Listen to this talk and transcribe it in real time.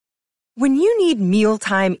When you need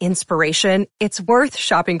mealtime inspiration, it's worth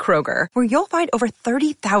shopping Kroger, where you'll find over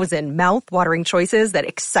 30,000 mouth-watering choices that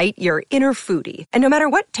excite your inner foodie. And no matter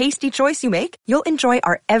what tasty choice you make, you'll enjoy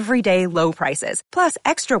our everyday low prices, plus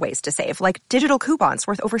extra ways to save, like digital coupons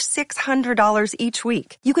worth over $600 each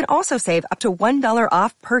week. You can also save up to $1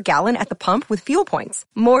 off per gallon at the pump with fuel points.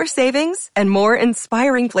 More savings and more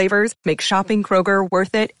inspiring flavors make shopping Kroger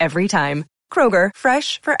worth it every time. Kroger,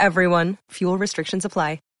 fresh for everyone. Fuel restrictions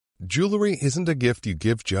apply. Jewelry isn't a gift you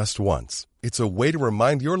give just once. It's a way to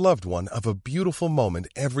remind your loved one of a beautiful moment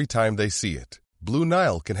every time they see it. Blue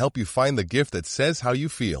Nile can help you find the gift that says how you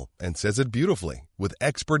feel and says it beautifully, with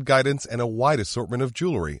expert guidance and a wide assortment of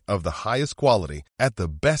jewelry of the highest quality at the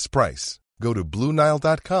best price. Go to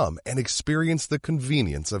BlueNile.com and experience the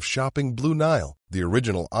convenience of shopping Blue Nile, the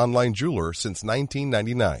original online jeweler since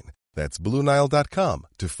 1999. That's BlueNile.com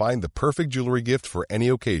to find the perfect jewelry gift for any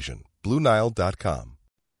occasion. BlueNile.com.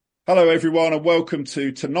 Hello, everyone, and welcome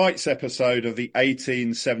to tonight's episode of the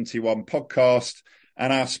 1871 podcast.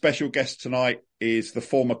 And our special guest tonight is the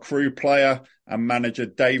former Crewe player and manager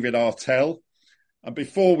David Artell. And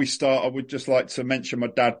before we start, I would just like to mention my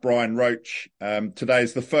dad, Brian Roach. Today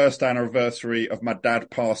is the first anniversary of my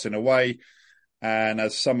dad passing away. And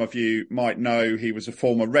as some of you might know, he was a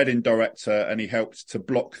former Reading director and he helped to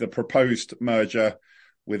block the proposed merger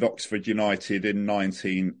with Oxford United in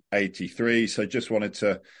 1983. So just wanted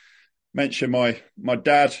to mention my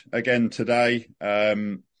dad again today.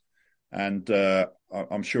 I'm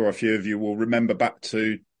sure a few of you will remember back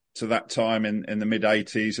to that time in the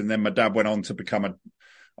mid-80s. And then my dad went on to become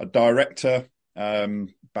a director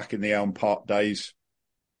back in the Elm Park days.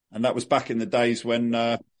 And that was back in the days when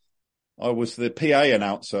I was the PA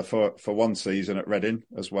announcer for one season at Reading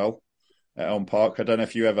as well, at Elm Park. I don't know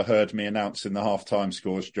if you ever heard me announcing the half-time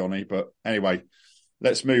scores, Johnny. But anyway,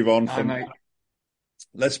 let's move on from that.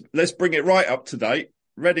 Let's bring it right up to date.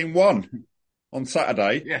 Reading won on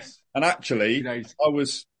Saturday. Yes. And actually, I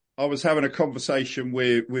was having a conversation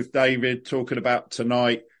with David talking about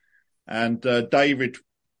tonight, and David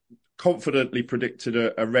confidently predicted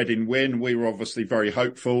a Reading win. We were obviously very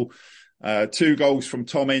hopeful. 2 goals from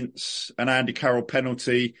Tom Ince, an Andy Carroll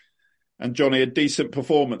penalty, and Johnny, a decent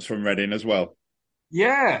performance from Reading as well.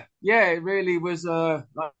 Yeah, it really was.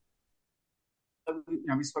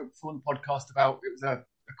 We spoke before on the podcast about it was a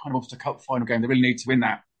kind of Ulster Cup final game. They really need to win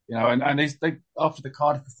that, and they after the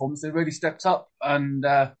Cardiff performance, they really stepped up. And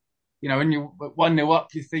when you're 1-0 up,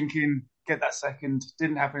 you're thinking get that second.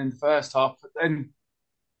 Didn't happen in the first half, but then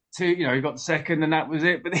you got the second, and that was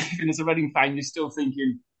it. But even as a Reading fan, you're still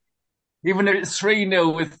thinking, even though it's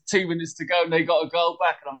 3-0 with 2 minutes to go and they got a goal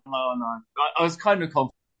back, and I'm like, oh no, I was kind of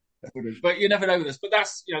confident, but you never know with this. But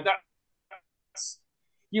that's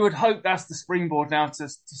you would hope that's the springboard now to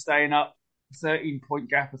staying up. 13-point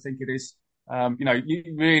gap, I think it is.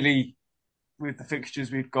 You really, with the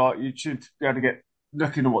fixtures we've got, you should be able to get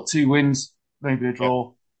looking at 2 wins, maybe a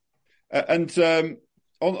draw. And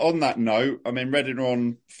on that note, I mean, Reading are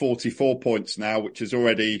on 44 points now, which is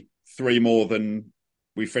already 3 more than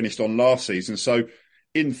we finished on last season. So,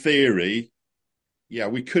 in theory,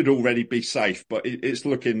 we could already be safe, but it's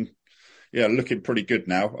looking pretty good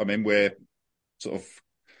now. I mean, we're sort of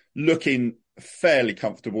looking fairly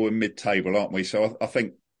comfortable in mid-table, aren't we? So I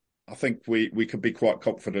think we could be quite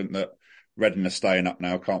confident that Reading are staying up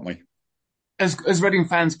now, can't we? As Reading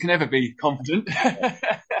fans can ever be confident.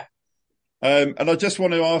 And I just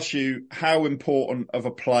want to ask you, how important of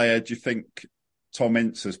a player do you think Tom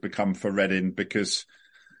Ince has become for Reading? Because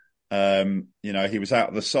he was out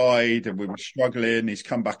of the side and we were struggling. He's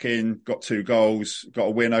come back in, got 2 goals, got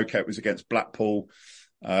a win. Okay, it was against Blackpool,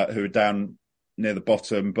 who are down near the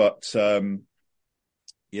bottom, but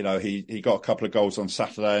he got a couple of goals on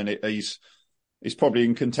Saturday, and he's probably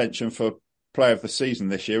in contention for player of the season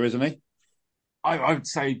this year, isn't he? I would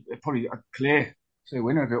say probably a clear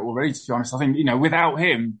winner of it already, to be honest. I think, without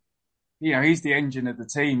him, he's the engine of the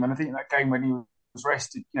team, and I think that game when he was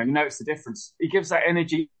rested, you notice the difference. He gives that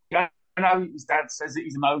energy. I know his dad says that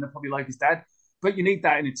he's a moaner, probably like his dad, but you need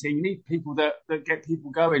that in a team. You need people that get people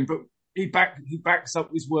going, but he backs up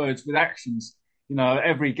his words with actions.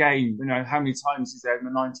 Every game, how many times he's there in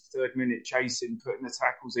the 93rd minute chasing, putting the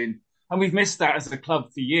tackles in. And we've missed that as a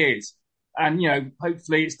club for years. And,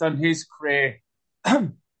 hopefully it's done his career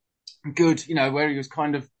good, where he was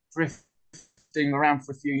kind of drifting around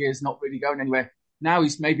for a few years, not really going anywhere. Now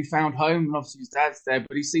he's maybe found home, and obviously his dad's there,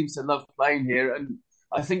 but he seems to love playing here. And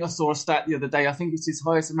I think I saw a stat the other day. I think it's his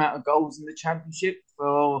highest amount of goals in the Championship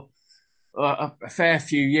for a fair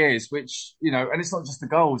few years, which, and it's not just the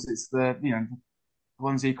goals, it's the, the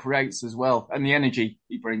ones he creates as well, and the energy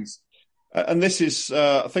he brings. And this is,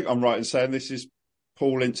 I think I'm right in saying this is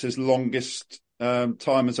Paul Ince's longest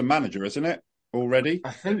time as a manager, isn't it? Already? I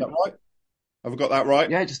Is think, that right? Have I got that right?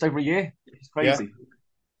 yeah, just over a year. It's Yeah. crazy.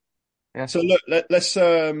 Yeah. So look, let's.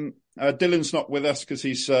 Dylan's not with us because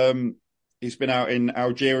he's been out in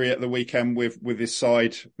Algeria at the weekend with his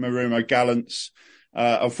side, Marumo Gallants.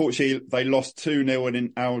 Unfortunately, they lost 2-0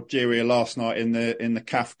 in Algeria last night in the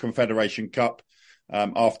CAF Confederation Cup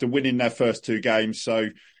after winning their first two games. So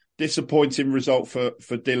disappointing result for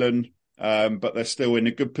Dylan, but they're still in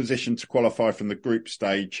a good position to qualify from the group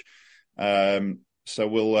stage. So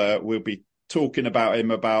we'll be talking about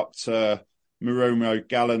him about Marumo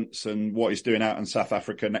Gallants and what he's doing out in South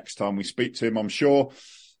Africa next time we speak to him, I'm sure.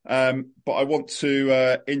 But I want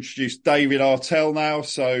to introduce David Artell now.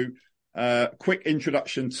 So quick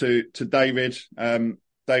introduction to David.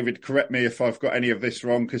 David, correct me if I've got any of this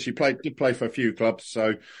wrong, because you did play for a few clubs.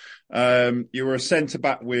 So you were a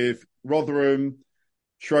centre-back with Rotherham,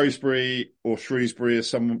 Shrewsbury, or Shrewsbury as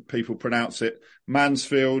some people pronounce it,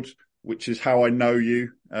 Mansfield, which is how I know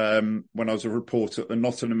you. When I was a reporter at the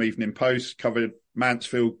Nottingham Evening Post, covered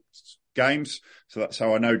Mansfield games. So that's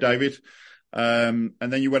how I know David. And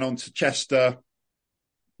then you went on to Chester,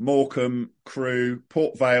 Morecambe, Crewe,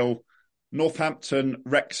 Port Vale, Northampton,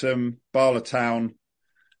 Wrexham, Barlowtown,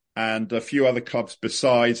 and a few other clubs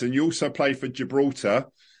besides. And you also played for Gibraltar,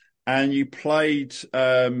 and you played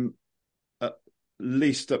at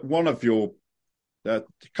least at one of your, a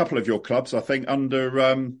couple of your clubs, I think,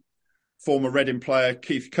 under former Reading player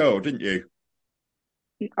Keith Curle, didn't you?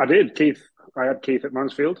 I did, Keith. I had Keith at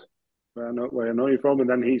Mansfield, where I know you from, and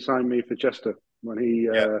then he signed me for Chester when he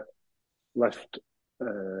left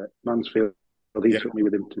Mansfield. He took me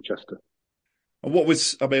with him to Chester.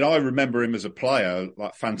 And I remember him as a player,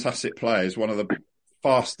 like fantastic player. He's one of the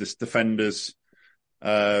fastest defenders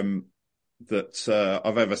that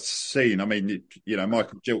I've ever seen. I mean,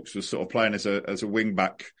 Michael Gilks was sort of playing as a wing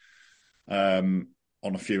back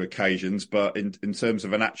on a few occasions, but in terms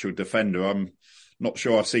of an actual defender, I'm not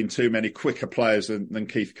sure I've seen too many quicker players than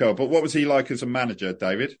Keith Curle. But what was he like as a manager,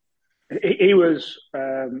 David? He was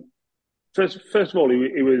first of all,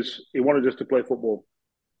 he wanted us to play football,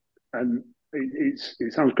 and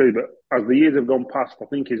it sounds crazy, but as the years have gone past, I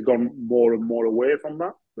think he's gone more and more away from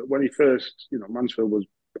that. But when he first, Mansfield was,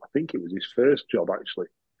 I think it was his first job actually,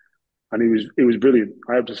 and he was brilliant.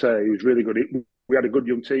 I have to say, he was really good. We had a good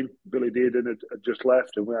young team. Billy Dearden had just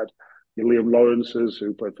left, and we had Liam Lawrence's,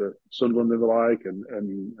 who played for Sunderland and the like, and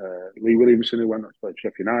Lee Williamson, who went to play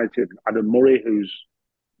Sheffield United, Adam Murray, who's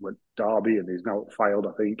went Derby and he's now at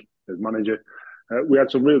Fylde, I think, as manager. We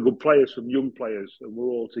had some really good players, some young players, and we're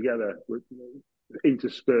all together,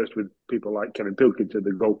 interspersed with people like Kevin Pilkington,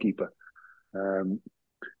 the goalkeeper.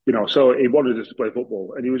 So he wanted us to play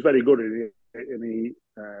football, and he was very good, and he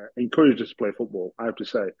encouraged us to play football, I have to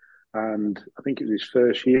say. And I think it was his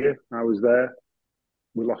first year I was there.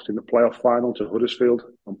 We lost in the playoff final to Huddersfield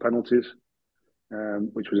on penalties,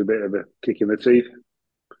 which was a bit of a kick in the teeth.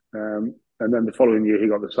 And then the following year, he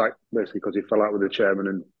got the sack basically because he fell out with the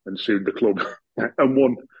chairman and sued the club and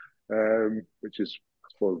won, which is, I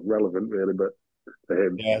suppose, relevant really, but for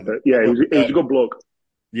him. Yeah, but yeah, he was a good bloke.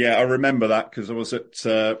 Yeah, I remember that because I was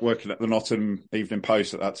working at the Nottingham Evening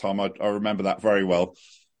Post at that time. I remember that very well.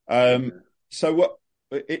 So what,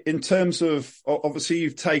 in terms of, obviously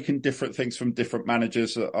you've taken different things from different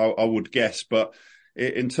managers, I would guess, but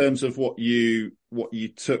in terms of what you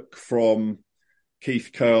took from Keith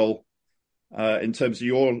Curle, in terms of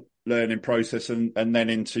your learning process and then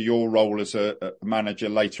into your role as a manager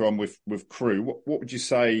later on with Crewe, what would you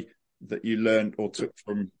say that you learned or took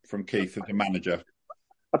from Keith as a manager?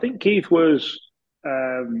 I think Keith was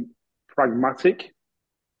pragmatic.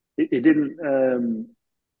 He didn't.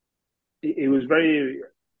 He was very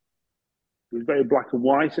black and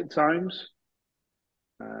white at times.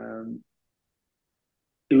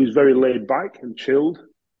 He was very laid back and chilled.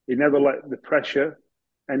 He never let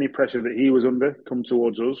any pressure that he was under, come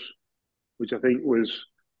towards us, which I think was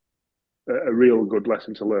a real good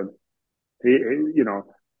lesson to learn.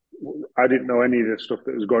 I didn't know any of the stuff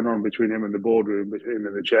that was going on between him and the boardroom, between him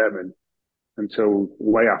and the chairman, until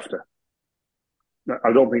way after.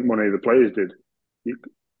 I don't think many of the players did.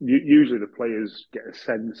 Usually the players get a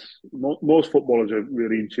sense. Most footballers are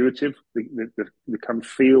really intuitive. They can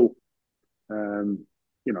feel,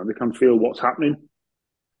 they can feel what's happening,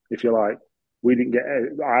 if you like. We didn't get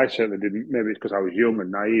it. I certainly didn't. Maybe it's because I was young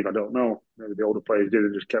and naive. I don't know. Maybe the older players did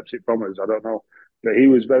and just kept it from us. I don't know. But he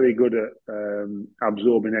was very good at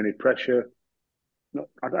absorbing any pressure.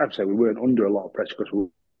 I'd say we weren't under a lot of pressure because we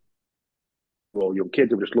were all young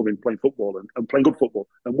kids. We were just loving playing football and playing good football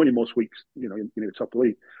and winning most weeks, in the top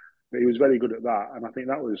league. But he was very good at that, and I think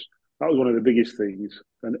that was one of the biggest things.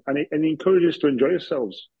 And it encouraged us to enjoy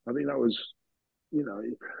ourselves. I think that was, you know,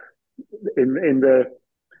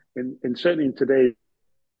 in certainly in today's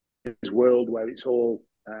world where it's all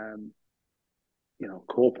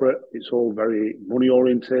corporate, it's all very money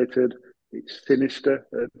orientated, it's sinister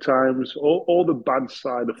at times. All the bad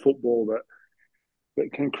side of football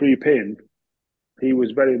that can creep in. He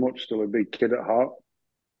was very much still a big kid at heart.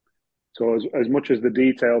 So as much as the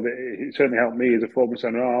detail, it certainly helped me as a former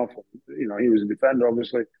centre half. You know, he was a defender,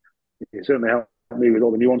 obviously. It certainly helped me with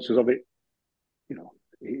all the nuances of it. You know,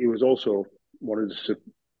 he was also wanted us to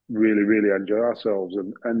really, really enjoy ourselves,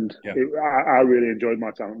 and I really enjoyed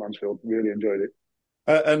my time at Mansfield. Really enjoyed it.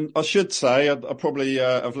 And I should say, I probably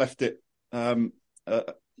have left it, a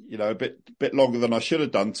bit longer than I should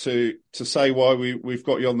have done to say why we've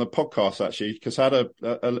got you on the podcast, actually, because I had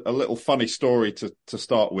a little funny story to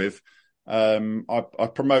start with. I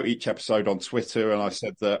promote each episode on Twitter, and I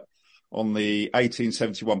said that on the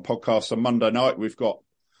 1871 podcast on Monday night, we've got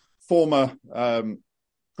former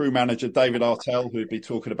crew manager David Artell, who'd be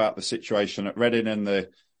talking about the situation at Reading and the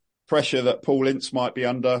pressure that Paul Ince might be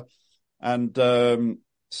under. And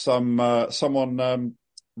someone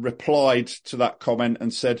replied to that comment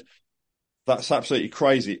and said, "That's absolutely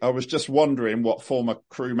crazy. I was just wondering what former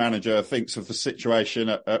crew manager thinks of the situation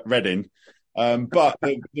at Reading." But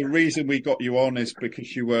the reason we got you on is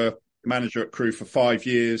because you were manager at Crewe for 5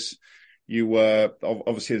 years. You were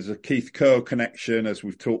obviously there's a Keith Curle connection, as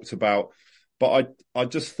we've talked about. But I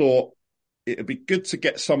just thought it'd be good to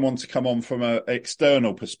get someone to come on from an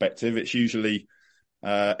external perspective. It's usually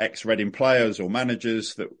ex-Reading players or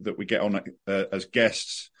managers that we get on as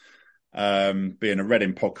guests, being a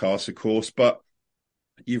Reading podcast, of course. But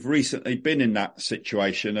you've recently been in that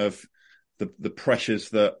situation of the pressures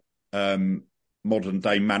that modern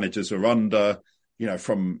day managers are under, you know,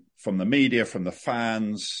 from the media, from the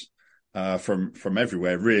fans, from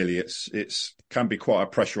everywhere. Really, it's can be quite a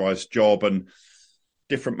pressurized job, and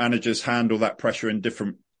different managers handle that pressure in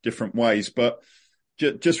different ways. But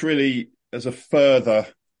just really as a further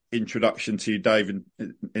introduction to you, David,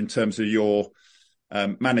 in terms of your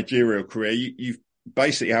managerial career, you've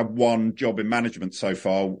basically had one job in management so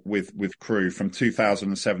far with Crewe from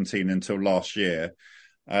 2017 until last year.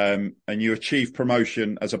 And you achieved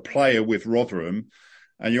promotion as a player with Rotherham,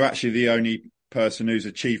 and you're actually the only person who's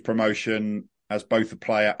achieved promotion as both a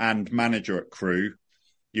player and manager at Crewe.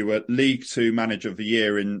 You were League Two Manager of the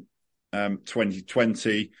Year in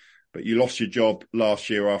 2020, but you lost your job last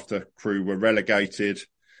year after Crewe were relegated.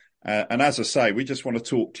 And as I say, we just want to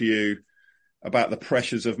talk to you about the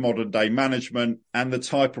pressures of modern day management and the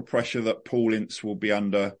type of pressure that Paul Ince will be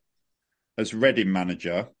under as Reading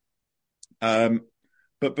manager.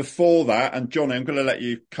 But before that, and Johnny, I'm going to let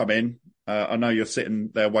you come in. I know you're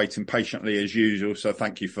sitting there waiting patiently as usual, so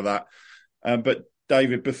thank you for that. But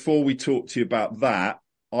David, before we talk to you about that,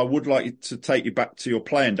 I would like to take you back to your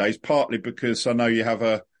playing days, partly because I know you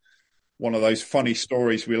have one of those funny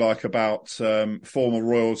stories we like about former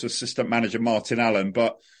Royals assistant manager Martin Allen.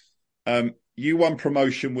 But you won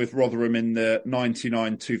promotion with Rotherham in the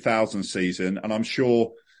 99-2000 season, and I'm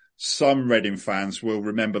sure some Reading fans will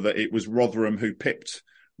remember that it was Rotherham who pipped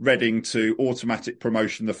Reading to automatic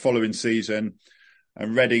promotion the following season,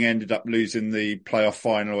 and Reading ended up losing the playoff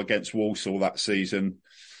final against Walsall that season.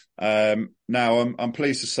 Now, I'm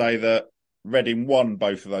pleased to say that Reading won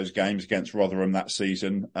both of those games against Rotherham that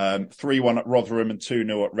season, 3-1 at Rotherham and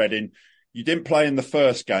 2-0 at Reading. You didn't play in the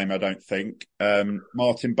first game, I don't think.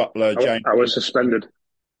 Martin Butler, James... I was suspended.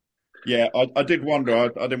 Yeah, I did wonder. I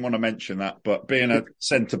didn't want to mention that, but being a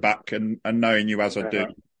centre-back and knowing you as I do,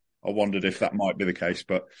 I wondered if that might be the case.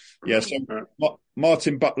 But yeah, so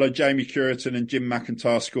Martin Butler, Jamie Curitan and Jim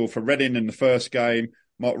McIntyre scored for Reading in the first game.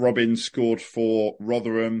 Mark Robbins scored for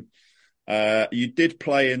Rotherham. You did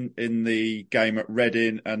play in the game at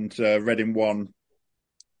Reading, and Reading won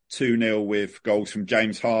 2-0 with goals from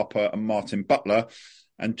James Harper and Martin Butler.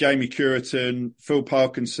 And Jamie Curitan, Phil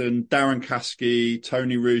Parkinson, Darren Caskey,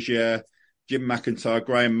 Tony Rougier, Jim McIntyre,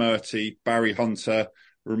 Graham Murty, Barry Hunter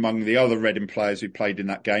were among the other Reading players who played in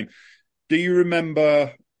that game. Do you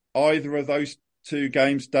remember either of those two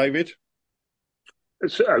games, David?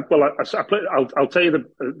 Well, I'll tell you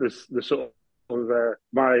the sort of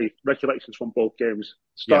my recollections from both games.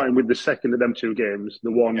 Starting with the second of them two games,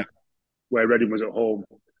 the one where Reading was at home.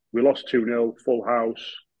 We lost 2-0, full house.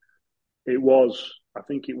 I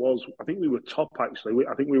think we were top, actually.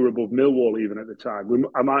 I think we were above Millwall even at the time.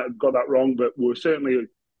 I might have got that wrong, but we were certainly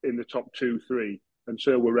in the top 2-3, and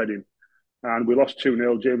so were Reading. And we lost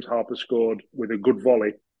 2-0. James Harper scored with a good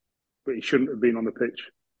volley, but he shouldn't have been on the pitch.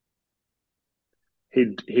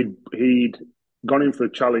 he'd gone in for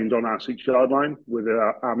a challenge on our 6-yard line with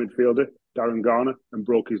our midfielder, Darren Garner, and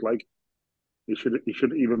broke his leg. He shouldn't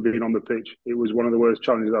even been on the pitch. It was one of the worst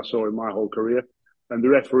challenges I saw in my whole career. And the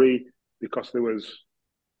referee, because there was,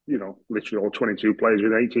 literally all 22 players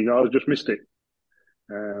with 18 yards, just missed it.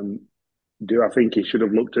 Do I think he should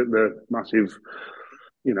have looked at the massive,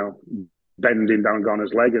 bend in Darren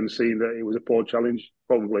Garner's leg and seen that it was a poor challenge?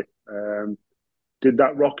 Probably. Did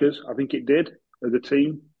that rock us? I think it did as a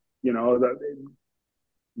team. That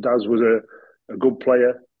Daz was a good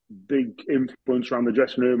player, big influence around the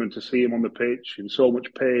dressing room, and to see him on the pitch in so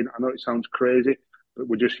much pain, I know it sounds crazy, but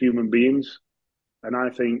we're just human beings. And I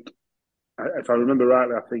think, if I remember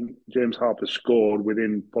rightly, I think James Harper scored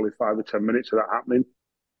within probably 5 or 10 minutes of that happening.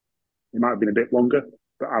 It might have been a bit longer,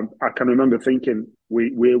 but I can remember thinking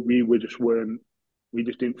we just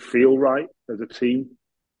didn't feel right as a team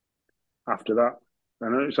after that. I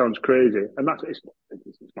know it sounds crazy, and it's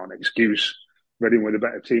not an excuse. Reading with a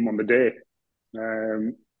better team on the day,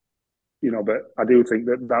 but I do think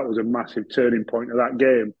that was a massive turning point of that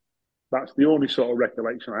game. That's the only sort of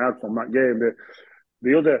recollection I had from that game.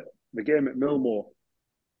 The game at Millmore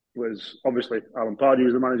was obviously Alan Pardew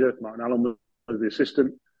was the manager, Martin Allen was the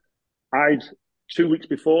assistant. 2 weeks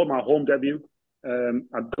before my home debut,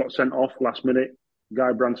 I'd got sent off last minute.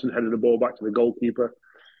 Guy Branson headed the ball back to the goalkeeper.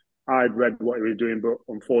 I'd read what he was doing, but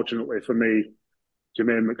unfortunately for me,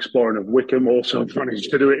 Jermaine McSplorin of Wickham also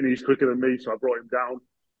managed to do it, and he's quicker than me, so I brought him down.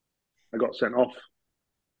 I got sent off.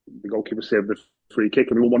 The goalkeeper saved the free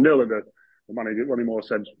kick, and we won 1-0. And the manager, Ronnie Moore,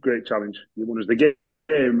 said, "Great challenge. You won us the game."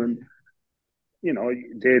 And, he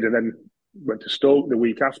did, and then went to Stoke the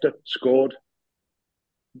week after, scored,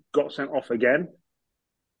 got sent off again.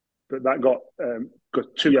 But that got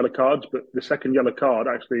 2 yellow cards. But the second yellow card,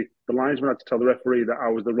 actually, the linesman had to tell the referee that I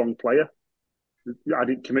was the wrong player. I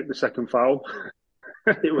didn't commit the second foul.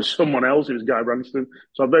 It was someone else. It was Guy Branston.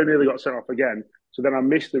 So I very nearly got sent off again. So then I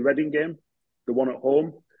missed the Reading game, the one at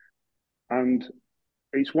home. And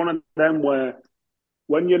it's one of them where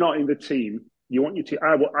when you're not in the team, you want your team.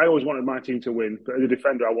 I always wanted my team to win, but as a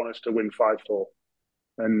defender, I want us to win 5-4.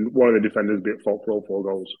 And one of the defenders be at fault for all 4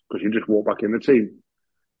 goals because you just walk back in the team.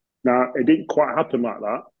 Now, it didn't quite happen like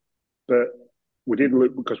that, but we did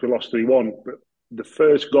look because we lost 3-1. But the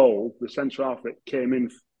first goal, the centre half that came in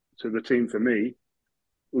to the team for me,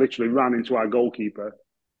 literally ran into our goalkeeper.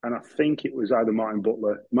 And I think it was either Martin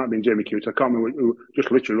Butler, it might have been Jamie Coote, I can't remember, who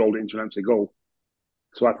just literally rolled it into an empty goal.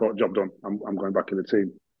 So I thought, job done, I'm going back in the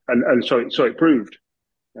team. And so it proved.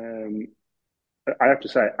 I have to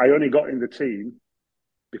say, I only got in the team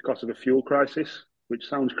because of a fuel crisis, which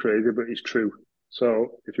sounds crazy, but it's true.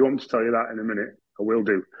 So if you want me to tell you that in a minute, I will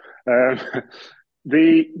do.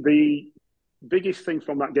 The biggest thing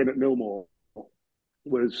from that game at Millmore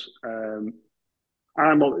was,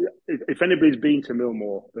 if anybody's been to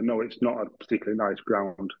Millmore, they know it's not a particularly nice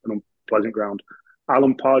ground, an unpleasant ground.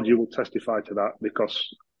 Alan Pardew will testify to that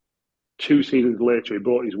because 2 seasons later, he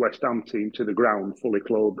brought his West Ham team to the ground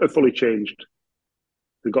fully changed.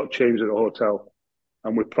 They got changed at the hotel,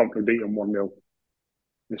 and we promptly beat them 1-0.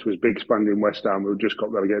 This was big spending West Ham, who just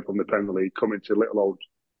got relegated from the Premier League, coming to little old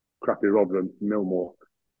crappy Rotherham, Millmore.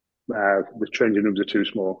 The changing rooms are too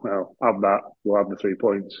small. Well, have that, we'll have the 3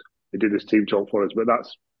 points. He did his team talk for us, but that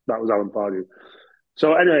was Alan Pardew.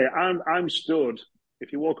 So anyway, I'm stood.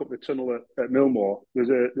 If you walk up the tunnel at Millmore, there's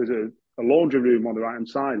a laundry room on the right hand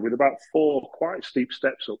side with about 4 quite steep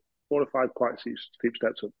steps up, 4 or 5 quite steep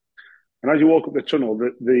steps up. And as you walk up the tunnel,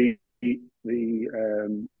 the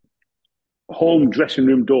home dressing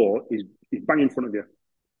room door is bang in front of you.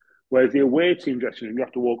 Whereas the away team dressing room, you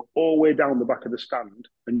have to walk all the way down the back of the stand,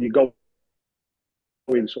 and you go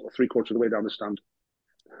in sort of 3/4 of the way down the stand.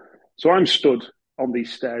 So I'm stood on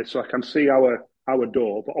these stairs, so I can see our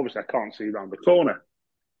door, but obviously I can't see around the corner.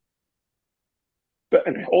 But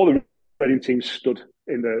anyway, all the Reading teams stood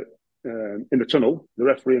in the tunnel. The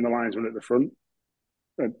referee and the linesman at the front.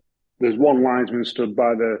 There's one linesman stood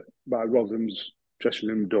by Rotherham's dressing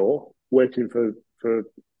room door, waiting for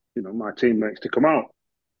my teammates to come out.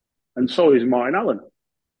 And so is Martin Allen.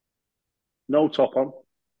 No top on,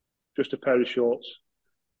 just a pair of shorts.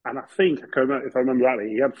 And I think, if I remember rightly,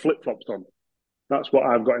 he had flip-flops on. That's what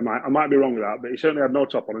I've got in mind. I might be wrong with that, but he certainly had no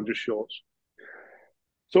top on and just shorts.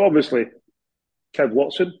 So obviously, Kev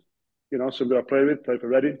Watson, somebody I play for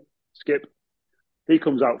Reading, Skip, he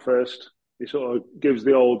comes out first. He sort of gives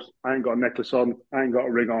the old, I ain't got a necklace on, I ain't got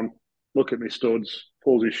a ring on, look at me studs,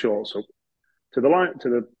 pulls his shorts up to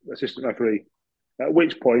the assistant referee. At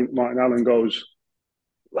which point, Martin Allen goes,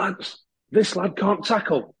 "Lads, this lad can't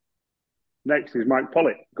tackle." Next is Mike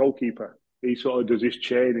Pollitt, goalkeeper. He sort of does his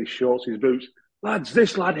chain, his shorts, his boots. lads,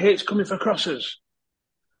 this lad hates coming for crosses.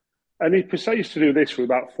 And he proceeds to do this for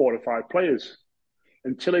about 4 or 5 players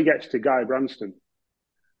until he gets to Guy Branston.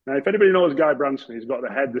 Now, if anybody knows Guy Branston, he's got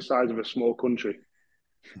the head the size of a small country.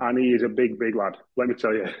 And he is a big, big lad, let me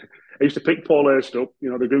tell you. I used to pick Paul Hurst up, you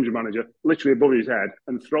know, the Grimsby manager, literally above his head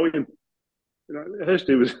and throw him. You know,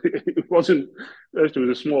 Hursty was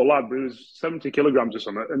a small lad, but he was 70 kilograms or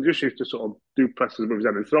something, and just used to sort of do presses above his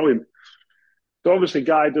head and throw him. So obviously,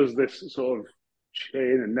 Guy does this sort of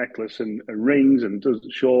chain and necklace and rings and does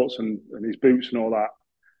shorts and his boots and all that.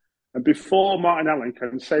 And before Martin Allen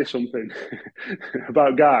can say something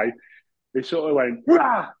about Guy, he sort of went,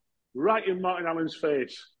 rah! Right in Martin Allen's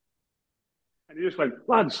face. And he just went,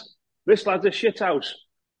 lads, this lad's a shithouse.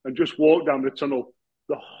 And just walked down the tunnel.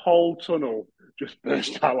 The whole tunnel just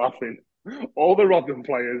burst out laughing. All the Rotherham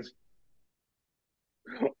players,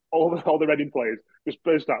 all the Reading players just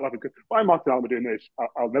burst out laughing. Why Martin Allen doing this?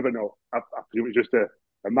 I'll never know. I presume it was just a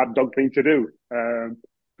mad dog thing to do.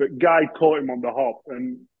 But Guy caught him on the hop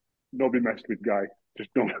and nobody messed with Guy.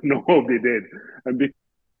 Just nobody did. And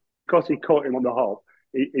because he caught him on the hop,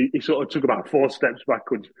 he sort of took about 4 steps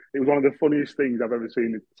backwards. It was one of the funniest things I've ever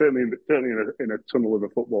seen. Certainly in a tunnel of a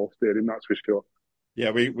football stadium, that's for sure.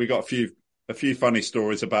 Yeah, we got a few funny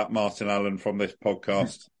stories about Martin Allen from this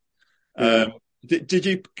podcast. Yeah.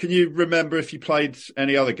 Can you remember if you played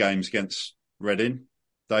any other games against Reading,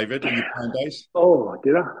 David, in your playing days? Oh,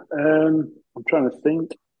 did I? I'm trying to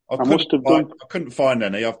think. I couldn't find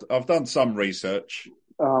any. I've done some research.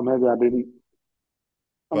 Oh, maybe I didn't.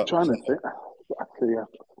 I'm trying to think. Actually, yeah.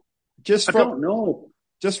 I don't know.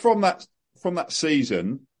 Just from that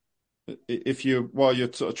season, while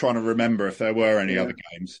you're sort of trying to remember if there were any other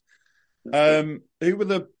games, who were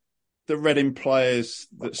the Reading players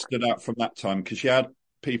that stood out from that time? Because you had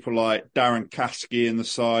people like Darren Caskey in the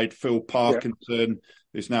side, Phil Parkinson,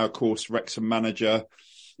 who's now, of course, Wrexham manager,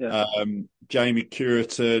 Jamie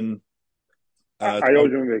Curitan. I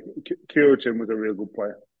always remember Curitan was a real good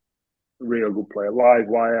player. Live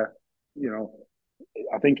wire, you know.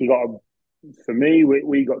 I think he got for me,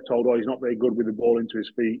 we got told, he's not very good with the ball into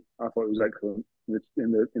his feet. I thought it was excellent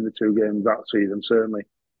in the 2 games that season, certainly.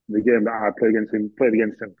 The game that I played against him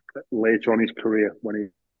later on in his career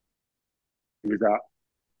when he was at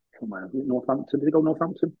Northampton. Did he go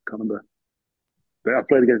Northampton? Can't remember. But I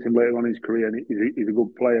played against him later on in his career, and he's a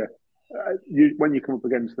good player. When you come up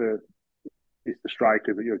against the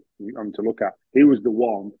strikers that you're having to look at, he was the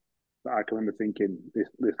one that I can remember thinking, this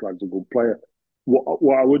lad's a good player.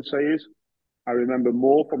 What I would say is, I remember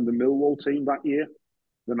more from the Millwall team that year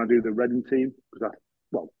than I do the Reading team, because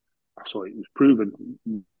I saw it was proven.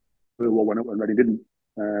 Millwall went up and Reading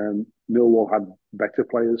didn't. Millwall had better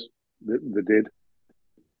players. They did,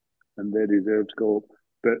 and they deserved to go up.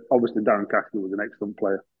 But obviously, Darren Caskey was an excellent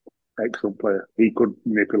player. Excellent player. He could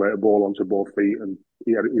manipulate a ball onto both feet, and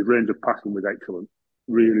his range of passing was excellent.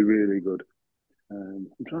 Really, really good. I'm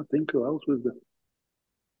trying to think who else was there.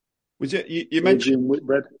 Was it you mentioned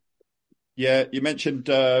Whitbread? Yeah, you mentioned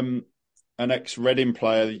an ex-Reading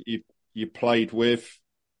player that you played with.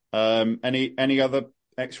 Any other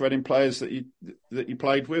ex-Reading players that you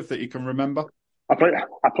played with that you can remember? I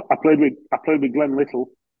played with Glenn Little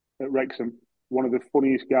at Wrexham. One of the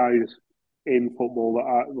funniest guys in football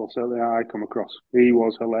that certainly I come across. He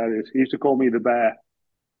was hilarious. He used to call me the Bear,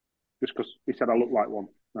 just because he said I looked like one.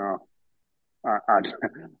 No,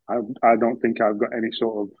 I don't think I've got any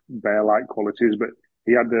sort of bear-like qualities, but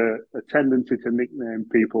he had a tendency to nickname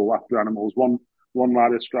people after animals. One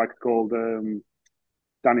lad, a striker called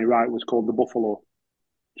Danny Wright, was called the Buffalo,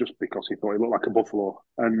 just because he thought he looked like a buffalo,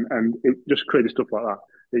 and it just crazy stuff like that.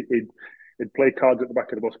 He'd play cards at the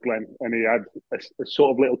back of the bus, Glenn, and he had a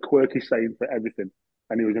sort of little quirky saying for everything.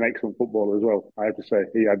 And he was an excellent footballer as well. I have to say,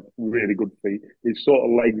 he had really good feet. His sort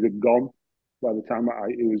of legs had gone by the time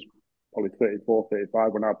he was probably 34,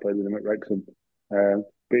 35 when I played with him at Wrexham.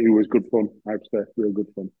 But he was good fun, I have to say, real good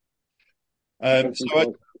fun.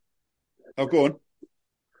 Go on.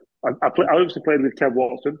 I obviously played with Kev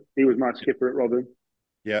Watson. He was my skipper at Rotherham.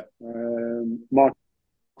 Yeah.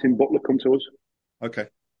 Martin Butler come to us. Okay.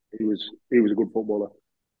 He was a good footballer.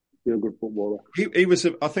 Real good footballer. He was,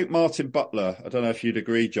 I think, Martin Butler. I don't know if you'd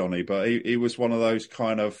agree, Johnny, but he was one of those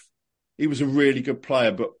he was a really good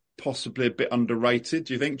player, but possibly a bit underrated.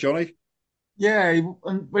 Do you think, Johnny? Yeah,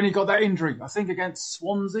 when he got that injury, I think against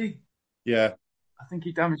Swansea. Yeah. I think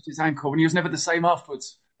he damaged his ankle, and he was never the same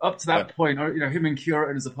afterwards. Up to that point, him and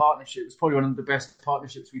Curitan as a partnership was probably one of the best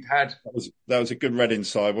partnerships we'd had. That was a good Reading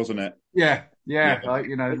side, wasn't it? Yeah.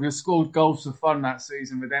 We scored goals for fun that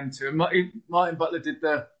season with them two. And Martin Butler did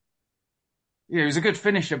he was a good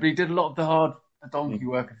finisher, but he did a lot of the hard a donkey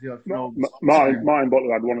work of the odd Martin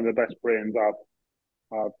Butler had one of the best brains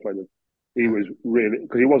I've played with. He was really,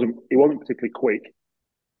 because he wasn't particularly quick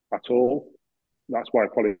at all. That's why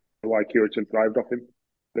Curitan thrived off him.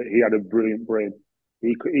 But he had a brilliant brain.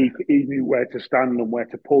 He knew where to stand and where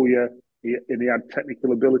to pull you. And he had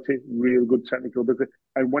technical ability, real good technical ability.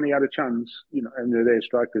 And when he had a chance, end of the day,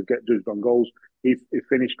 strikers get judged on goals. He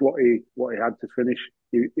finished what he had to finish.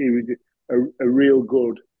 He was a real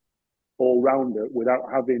good all-rounder without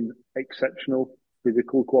having exceptional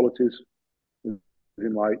physical qualities.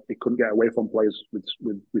 He couldn't get away from players with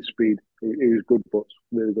speed. He was good, but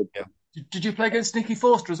really good. Yeah. Did you play against Nicky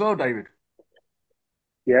Forster as well, David?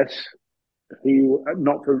 Yes.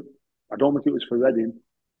 Not for. I don't think it was for Reading.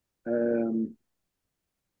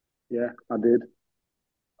 Yeah, I did.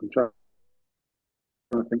 I'm trying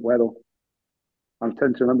to think where though. I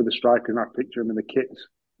tend to remember the striker and I picture him in the kits.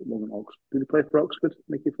 Did he play for Oxford,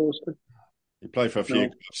 Nicky Forster? He played for a few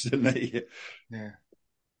clubs, didn't he? Yeah.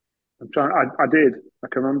 I did. I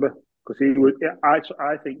can remember because he was.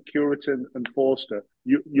 I think Curitan and Forster.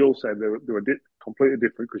 You'll say they were completely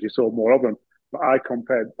different because you saw more of them. But I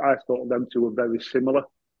thought them two were very similar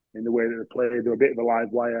in the way that they played. They were a bit of a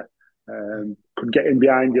live wire. Could get in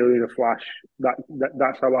behind you in a flash.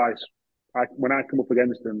 That's how I when I come up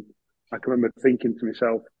against them, I can remember thinking to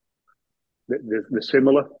myself that they're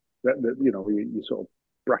similar. That you sort of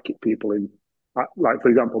bracket people in. Like for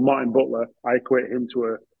example, Martin Butler, I equate him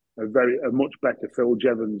to a much better Phil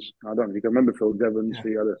Jevons. I don't know if you can remember Phil Jevons. Yeah.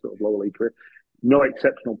 He had a sort of lower league career. No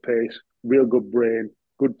exceptional pace, real good brain,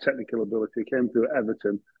 good technical ability. Came through at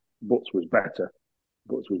Everton. Butts was better.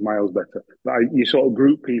 Butts was miles better. You sort of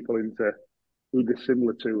group people into who they're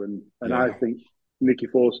similar to, and I think Nicky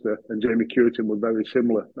Forster and Jamie Curitan were very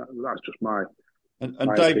similar. That's just my.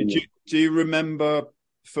 And David, do you remember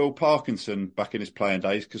Phil Parkinson back in his playing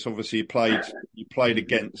days? Because obviously you played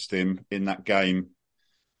against him in that game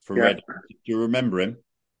for Reading. Do you remember him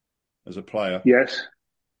as a player? Yes,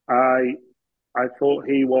 I thought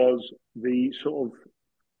he was the sort of.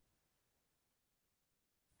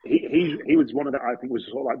 He was one of the, I think, was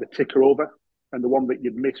sort of like the ticker over and the one that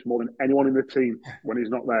you'd miss more than anyone in the team when he's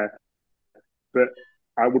not there. But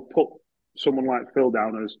I would put someone like Phil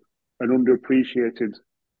down as an underappreciated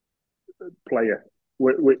player.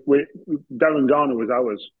 Darren Garner was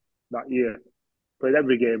ours that year. Played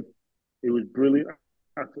every game. He was brilliant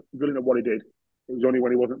at what he did. It was only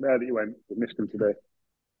when he wasn't there that you went, we missed him today.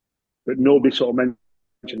 But nobody sort of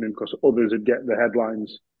mentioned him because others would get the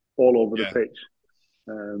headlines all over the pitch.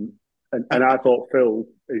 And I thought Phil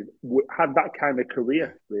had that kind of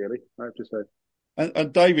career, really, I have to say.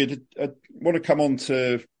 And David, I want to come on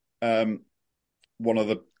to one of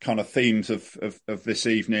the kind of themes of this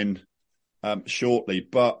evening shortly.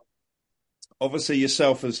 But obviously,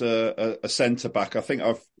 yourself as a centre back, I think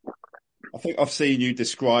I've seen you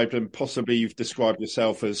described, and possibly you've described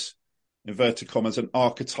yourself as, inverted commas, an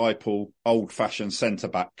archetypal old-fashioned centre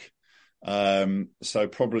back. So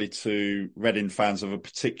probably to Reading fans of a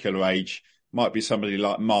particular age, might be somebody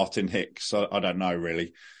like Martin Hicks. I don't know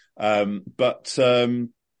really. But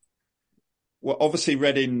obviously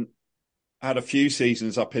Reading had a few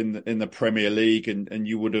seasons up in the Premier League, and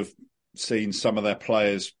you would have seen some of their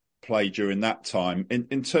players play during that time.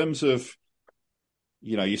 In terms of,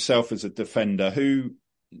 yourself as a defender, who,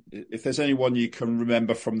 if there's anyone you can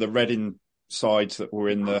remember from the Reading sides that were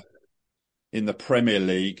in the Premier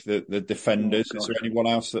League, the defenders, is there anyone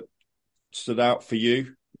else that stood out for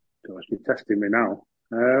you? Gosh, you're testing me now.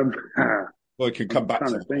 Well, you can come back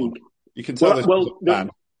to think. You can tell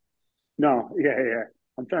No, yeah.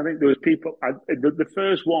 I'm trying to think. There was people. The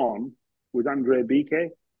first one was Andre Biquet.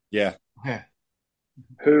 Yeah.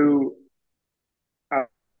 Who I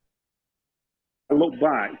look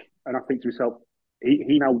back and I think to myself,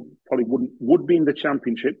 he now probably would be in the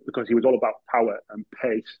Championship because he was all about power and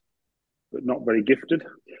pace, but not very gifted.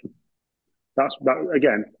 That's that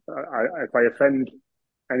again. If I offend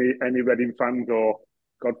any Reading fans, or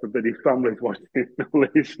God forbid his family's watching,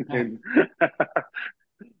 listening,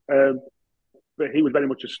 but he was very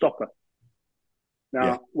much a stopper.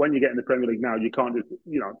 Now, when you get in the Premier League now, you can't just,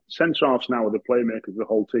 centre halves now are the playmakers of the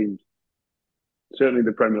whole team. Certainly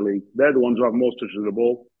the Premier League, they're the ones who have most touches of the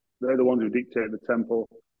ball. They're the ones who dictate the tempo.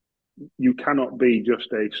 You cannot be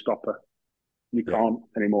just a stopper. You can't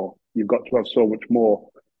anymore. You've got to have so much more.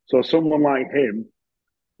 So someone like him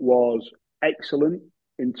was excellent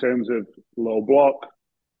in terms of low block,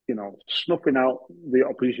 snuffing out the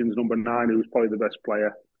opposition's number 9, who was probably the best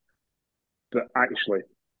player, but actually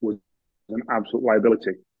was an absolute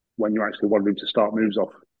liability when you actually wanted him to start moves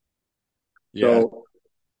off. Yeah.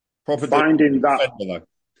 So finding that...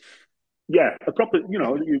 Yeah, a proper,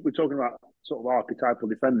 we're talking about sort of archetypal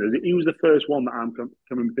defenders. He was the first one that I'm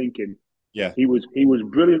coming thinking. Yeah. He was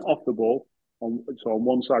brilliant off the ball, on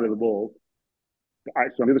one side of the ball,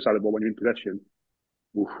 actually on the other side of the ball when you're in possession.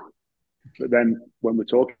 Oof. But then when we're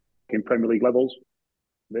talking Premier League levels,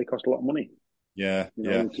 they cost a lot of money. Yeah,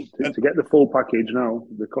 To get the full package now,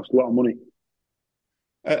 they cost a lot of money.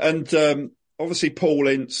 And obviously Paul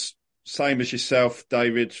Ince, same as yourself,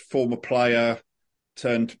 David, former player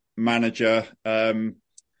turned manager.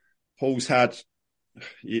 Paul's had,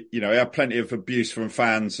 he had plenty of abuse from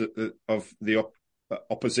fans of the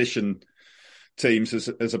opposition teams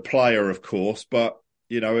as a player, of course, but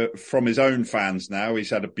from his own fans now, he's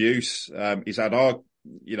had abuse. He's had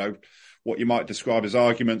what you might describe as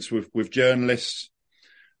arguments with journalists,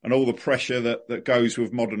 and all the pressure that goes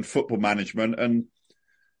with modern football management. And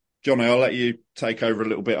Johnny, I'll let you take over a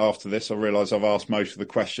little bit after this. I realise I've asked most of the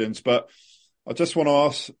questions, but I just want to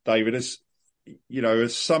ask David, as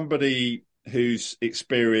somebody who's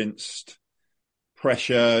experienced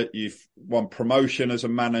pressure, you've won promotion as a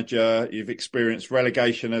manager, you've experienced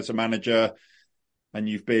relegation as a manager, and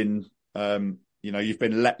you've been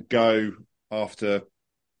let go after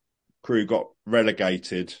Crewe got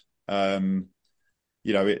relegated. In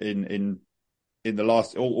the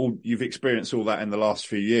last, you've experienced all that in the last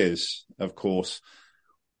few years, of course.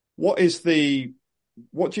 What do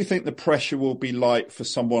you think the pressure will be like for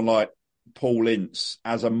someone like Paul Ince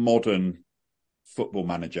as a modern football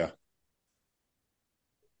manager?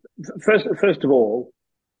 First of all,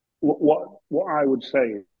 what I would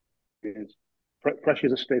say is pressure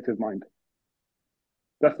is a state of mind.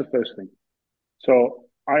 That's the first thing. So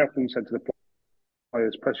I often said to the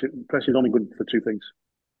players, pressure is only good for two things: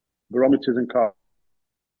 barometers and car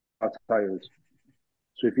tires.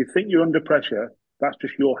 So if you think you're under pressure, that's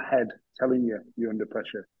just your head telling you you're under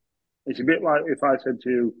pressure. It's a bit like if I said to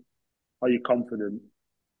you, are you confident?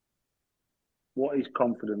 What is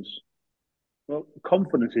confidence? Well,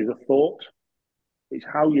 confidence is a thought. It's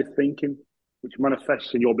how you're thinking, which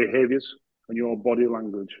manifests in your behaviours and your body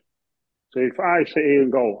language. So if I sit here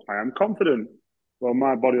and go, I am confident, well,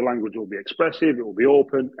 my body language will be expressive, it will be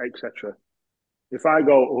open, etc. If I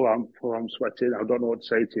go, I'm sweating, I don't know what to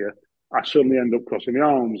say to you, I suddenly end up crossing my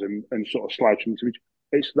arms and sort of slouching to each.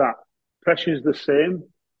 It's that. Pressure's the same.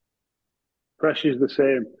 Pressure's the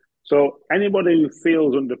same. So anybody who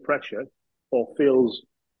feels under pressure or feels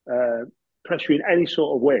pressure in any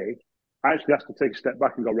sort of way actually has to take a step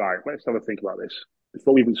back and go, right, let's have a think about this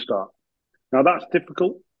before we even start. Now that's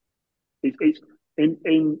difficult. It's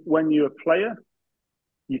in when you're a player,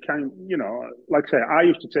 you can, like I say, I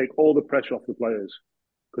used to take all the pressure off the players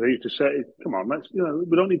because I used to say, come on,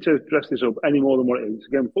 we don't need to dress this up any more than what it is. It's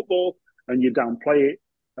a game of football and you downplay it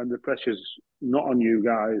and the pressure's not on you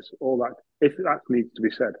guys, all that. If that needs to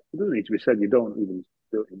be said, it doesn't need to be said, you don't even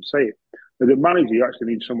say it. As a manager, you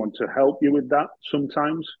actually need someone to help you with that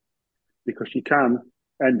sometimes because you can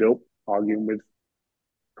end up arguing with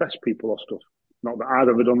press people or stuff. Not that I've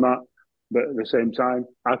ever done that, but at the same time,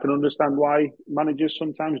 I can understand why managers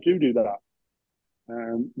sometimes do that.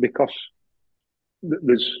 Because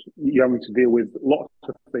you're having to deal with lots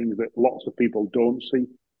of things that lots of people don't see.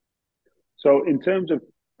 So in terms of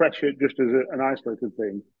pressure, just as an isolated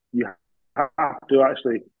thing, you have to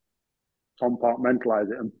actually compartmentalise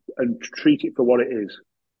it and treat it for what it is.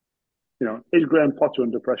 Is Graham Potter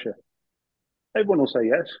under pressure? Everyone will say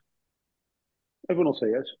yes. Everyone will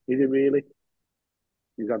say yes. Is he really?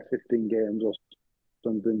 He's had 15 games or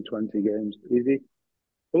something, 20 games. Is he?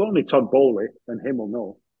 Well, only Todd Bowley and him will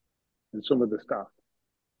know, and some of the staff.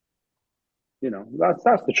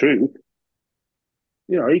 That's the truth.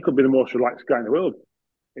 He could be the most relaxed guy in the world.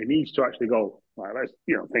 He needs to actually go, right, let's,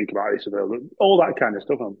 think about this a little bit. All that kind of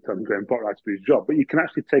stuff. I'm telling Graham Potter how to do his job. But you can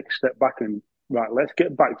actually take a step back and, right, let's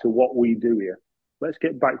get back to what we do here. Let's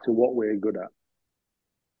get back to what we're good at.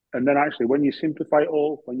 And then actually, when you simplify it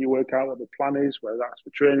all, when you work out what the plan is, whether that's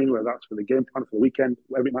for training, whether that's for the game plan for the weekend,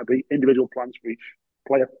 whatever it might be, individual plans for each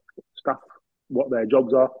player, staff, what their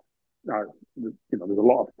jobs are. Now, there's a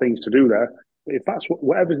lot of things to do there. But if that's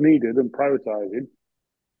whatever's needed and prioritising,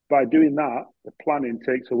 by doing that, the planning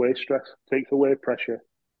takes away stress, takes away pressure,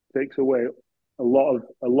 takes away a lot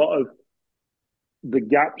of the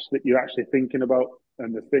gaps that you're actually thinking about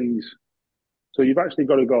and the things. So you've actually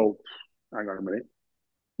got to go, hang on a minute.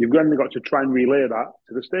 You've only got to try and relay that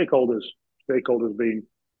to the stakeholders. Stakeholders being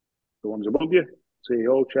the ones above you,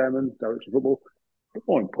 CEO, chairman, director of football. But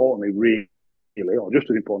more importantly, really, or just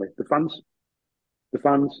as importantly, the fans. The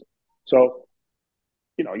fans. So,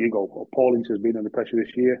 you go, well, Paul Ince has been under pressure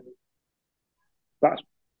this year. That's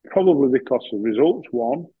probably because of results.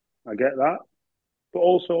 One, I get that. but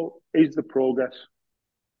also, is the progress?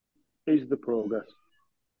 Is the progress?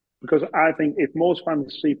 Because I think if most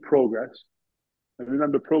fans see progress, and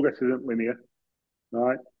remember, progress isn't linear,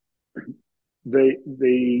 right? They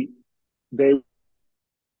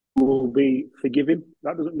will be forgiving.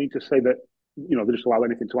 That doesn't mean to say that they just allow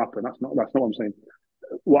anything to happen. That's not what I'm saying.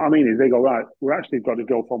 What I mean is they go, right, we're actually got to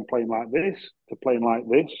go from playing like this to playing like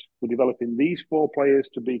this. We're developing these 4 players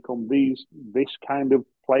to become this kind of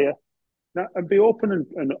player. Now, and be open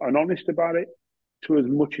and honest about it to as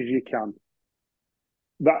much as you can.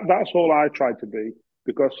 That's all I tried to be,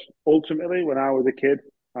 because ultimately, when I was a kid,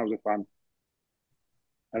 I was a fan.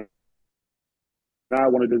 And I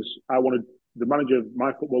wanted the manager of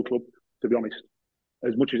my football club to be honest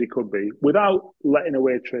as much as he could be, without letting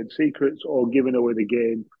away trade secrets or giving away the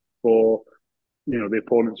game for the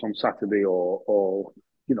opponents on Saturday or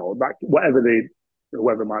that whoever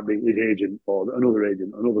it might be, his agent or another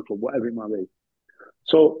agent, another club, whatever it might be.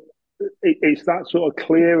 So it's that sort of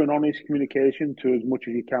clear and honest communication to as much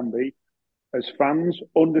as you can be as fans,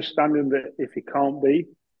 understanding that if he can't be,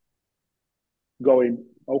 going,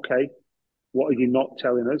 okay, what are you not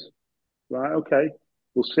telling us? Right, okay,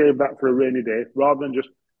 we'll save that for a rainy day, rather than just,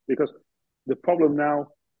 because the problem now,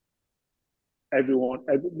 the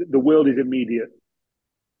world is immediate.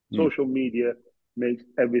 Social media makes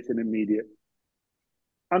everything immediate.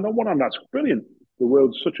 And on one hand, that's brilliant. The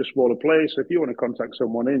world's such a smaller place. If you want to contact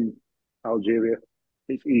someone in Algeria,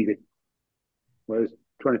 it's easy. Whereas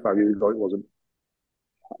 25 years ago, it wasn't.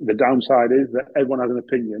 The downside is that everyone has an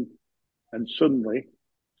opinion, and suddenly,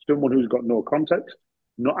 someone who's got no context,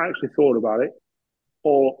 not actually thought about it,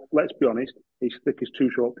 or let's be honest, he's thick as 2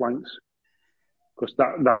 short planks, because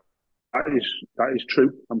that is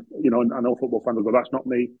true. I know football fans will go, that's not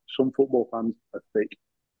me. Some football fans are thick,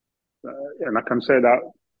 and I can say that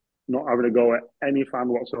not having a go at any fan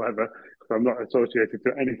whatsoever, because I'm not associated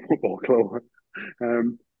to any football club.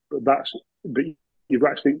 But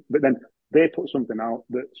then they put something out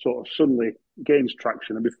that sort of suddenly gains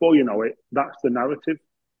traction, and before you know it, that's the narrative.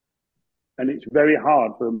 And it's very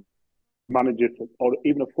hard for a manager or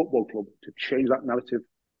even a football club to change that narrative.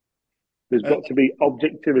 There's got to be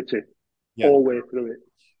objectivity all the way through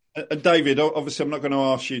it. David, obviously, I'm not going to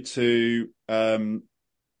ask you to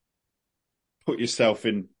put yourself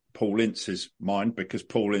in Paul Ince's mind, because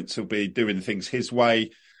Paul Ince will be doing things his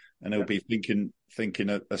way, and he'll be thinking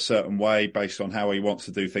a certain way based on how he wants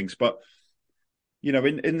to do things. But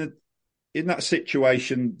in that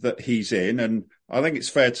situation that he's in, and I think it's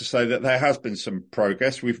fair to say that there has been some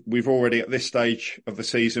progress. We've already, at this stage of the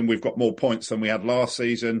season, we've got more points than we had last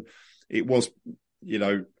season. It was,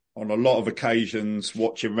 on a lot of occasions,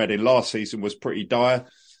 watching Reading last season was pretty dire.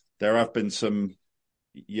 There have been some,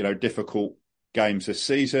 difficult games this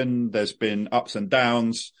season. There's been ups and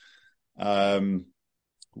downs.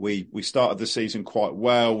 We started the season quite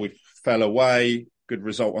well. We fell away. Good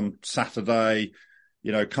result on Saturday.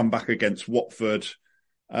 Come back against Watford.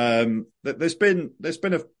 There's been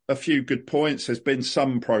a few good points. There's been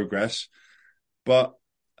some progress, but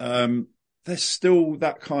there's still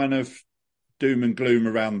that kind of doom and gloom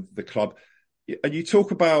around the club. And you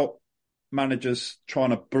talk about managers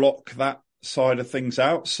trying to block that side of things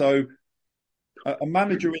out. So a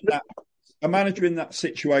manager in that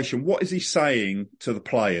situation, what is he saying to the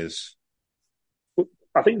players?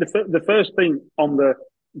 I think the first thing on the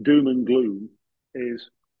doom and gloom is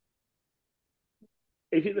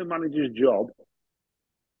it the manager's job,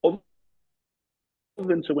 other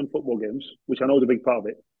than to win football games, which I know is a big part of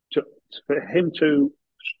it, for him to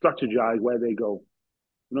strategise where they go?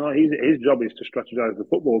 His job is to strategise the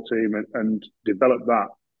football team and develop that.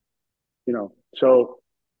 So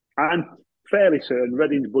I'm fairly certain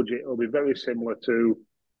Reading's budget will be very similar to,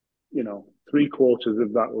 3/4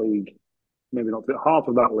 of that league, maybe not half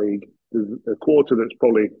of that league. There's a quarter that's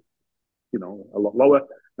probably a lot lower,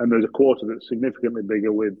 and there's a quarter that's significantly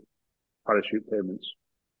bigger with parachute payments.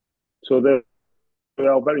 So they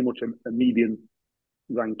are very much a median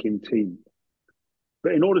ranking team.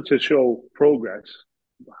 But in order to show progress,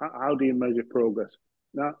 how do you measure progress?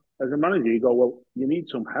 Now, as a manager, you go, well, you need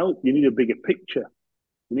some help. You need a bigger picture.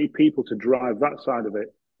 You need people to drive that side of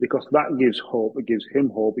it, because that gives hope. It gives him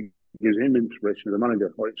hope. It gives him inspiration as a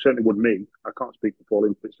manager. Or it certainly would me. I can't speak for Paul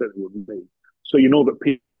Ince, but it certainly would me. So you know that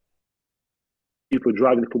people are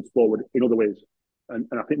driving the club forward in other ways. And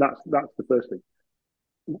I think that's the first thing.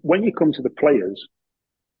 When you come to the players,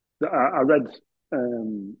 I read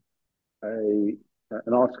an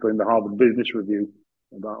article in the Harvard Business Review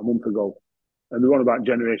about a month ago, and they're on about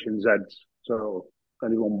Generation Zs, so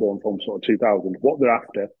anyone born from sort of 2000, what they're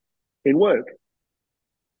after in work.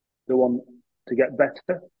 They want to get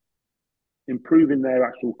better, improving their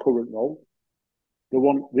actual current role. They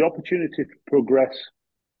want the opportunity to progress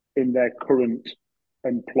in their current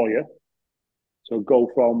employer. So go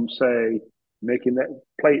from, say,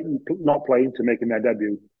 not playing to making their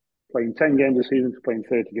debut, playing 10 games a season to playing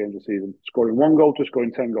 30 games a season, scoring 1 goal to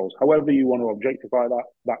scoring 10 goals, however you want to objectify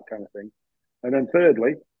that kind of thing. And then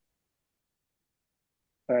thirdly,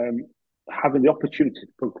 having the opportunity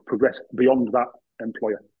to progress beyond that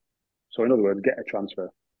employer. So in other words, get a transfer.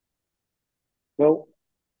 Well,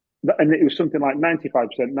 and it was something like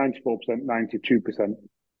 95%, 94%, 92%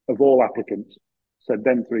 of all applicants said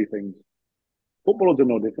them 3 things. Footballers are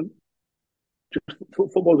no different.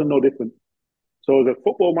 Footballers are no different. So as a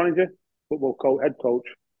football manager, head coach,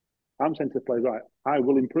 I'm saying to the players, right, I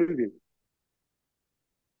will improve you.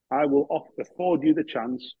 I will afford you the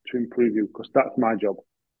chance to improve you because that's my job.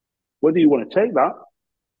 Whether you want to take that,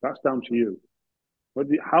 that's down to you.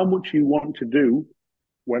 How much you want to do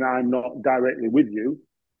when I'm not directly with you,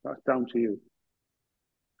 that's down to you.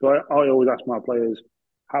 So I always ask my players,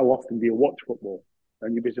 how often do you watch football?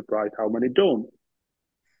 And you'd be surprised how many don't.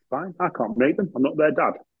 Fine, I can't make them. I'm not their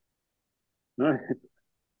dad. Right?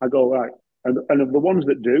 I go, right. And of the ones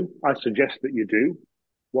that do, I suggest that you do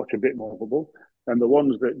watch a bit more football. And the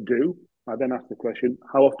ones that do, I then ask the question,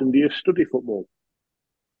 how often do you study football?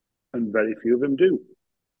 And very few of them do.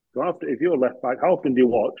 So if you're left back, how often do you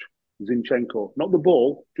watch Zinchenko? Not the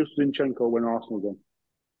ball, just Zinchenko when Arsenal's on.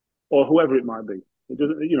 Or whoever it might be. It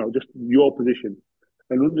doesn't, just your position.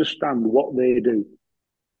 And understand what they do.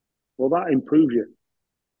 Well, that improves you.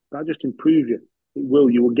 That just improves you.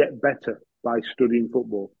 You will get better by studying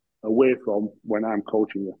football away from when I'm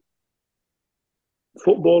coaching you.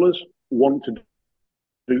 Footballers want to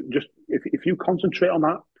do just, if you concentrate on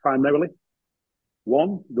that primarily,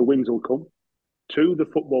 1, the wins will come. 2, the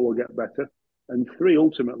football will get better. And 3,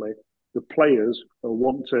 ultimately, the players will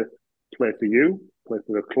want to play for you, play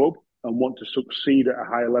for the club, and want to succeed at a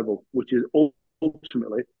higher level, which is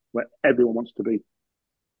ultimately where everyone wants to be.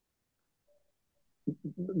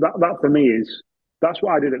 That for me that's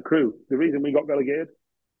what I did at Crewe. The reason we got relegated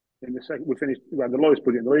in the second, we had the lowest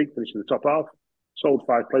budget in the league, finished in the top half, sold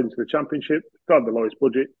 5 players into the championship, got the lowest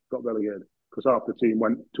budget, got relegated because half the team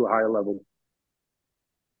went to a higher level.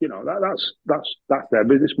 That's their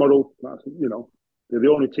business model. They're the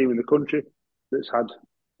only team in the country that's had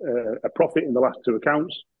a profit in the last 2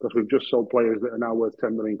 accounts because we've just sold players that are now worth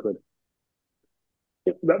 10 million quid.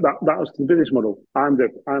 That was the business model. I'm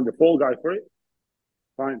the fall guy for it.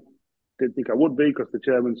 Fine. Didn't think I would be because the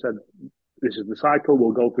chairman said, this is the cycle,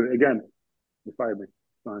 we'll go through it again. He fired me.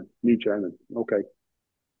 Fine. New chairman. Okay.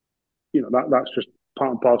 That's just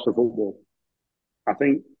part and parcel of football. I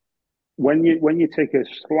think when you take a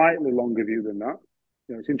slightly longer view than that,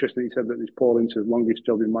 it's interesting he said that it's Paul Ince's longest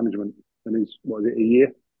job in management and he's, a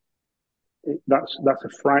year? That's a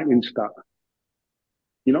frightening stat.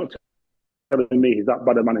 You're not telling me he's that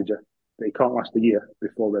bad a manager that he can't last a year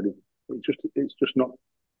before ready. It's just not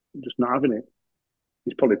having it.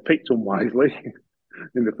 He's probably picked unwisely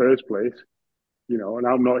in the first place, and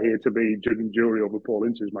I'm not here to be judge and jury over Paul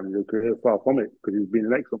Ince's managerial career, far from it, because he's been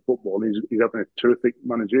an excellent footballer. He's having a terrific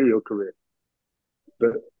managerial career.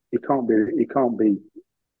 But it can't be,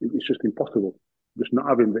 it's just impossible. Just not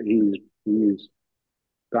having that he is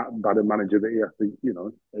that bad a manager that he has to,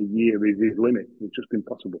 a year is his limit. It's just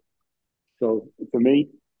impossible. So for me,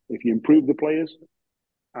 if you improve the players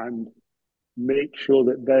and make sure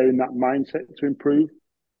that they're in that mindset to improve,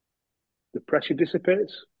 the pressure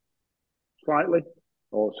dissipates slightly,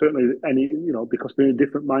 or certainly because they're in a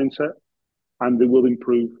different mindset, and they will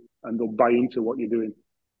improve and they'll buy into what you're doing.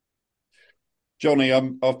 Johnny,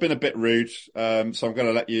 I've been a bit rude, so I'm going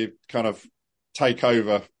to let you kind of take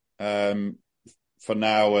over for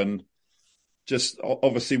now, and just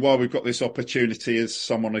obviously while we've got this opportunity as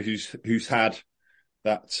someone who's had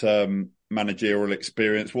that managerial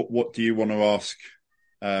experience, what do you want to ask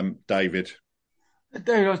David?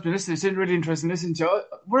 David, I've been listening. It's been really interesting listening to you.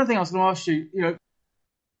 One thing I was going to ask you,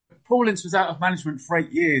 Paul Ince was out of management for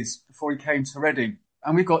 8 years before he came to Reading,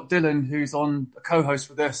 and we've got Dylan, who's on a co-host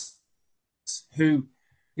with us, who,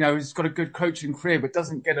 has got a good coaching career, but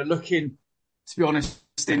doesn't get a look in, to be honest,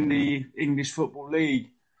 in the English Football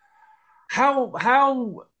League.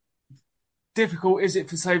 How difficult is it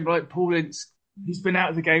for someone like Paul Ince, who's been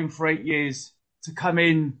out of the game for 8 years, to come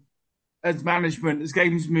in as management as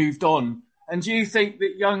games moved on? And do you think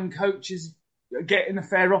that young coaches are getting a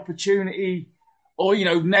fair opportunity, or,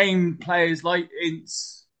 name players like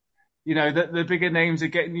Ince, that the bigger names are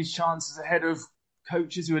getting these chances ahead of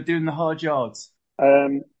coaches who are doing the hard yards?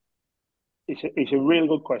 It's a really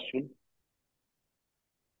good question.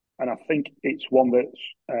 And I think it's one that's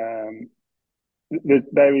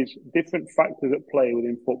there is different factors at play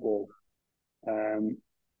within football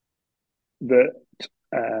that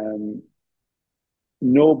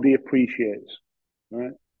nobody appreciates,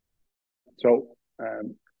 right? So,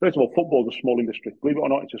 first of all, football is a small industry. Believe it or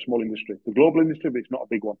not, it's a small industry. It's a global industry, but it's not a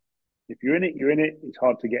big one. If you're in it, you're in it. It's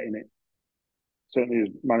hard to get in it. Certainly as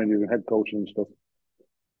managers and head coaches and stuff.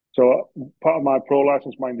 So part of my pro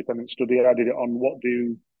license, my independent study, I did it on what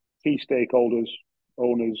do key stakeholders,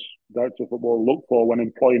 owners, directors of football look for when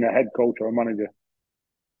employing a head coach or a manager.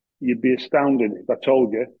 You'd be astounded if I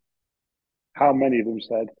told you how many of them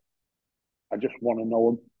said, I just want to know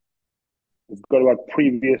them. They've got to have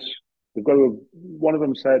one of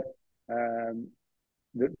them said,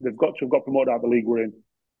 they've got to have got promoted out of the league we're in.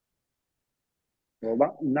 Well,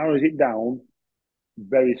 that narrows it down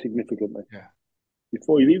very significantly. Yeah.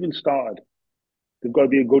 Before you've even started, they've got to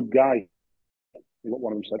be a good guy, is what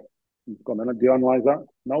one of them said. Go on then, do you analyse that?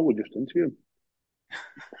 No, we're just interviewing.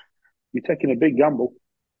 You're taking a big gamble,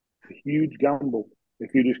 a huge gamble,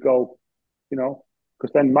 if you just go,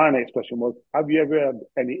 because then my next question was, have you ever had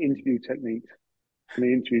any interview techniques,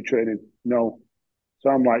 any interview training? No. So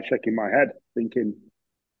I'm like shaking my head, thinking,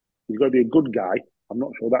 he's got to be a good guy. I'm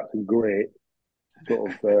not sure that's a great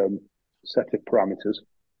sort of set of parameters.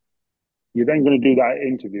 You're then going to do that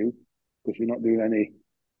interview because you're not doing any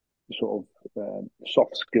sort of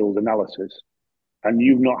soft skills analysis, and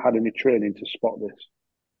you've not had any training to spot this.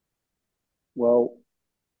 Well,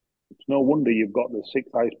 it's no wonder you've got the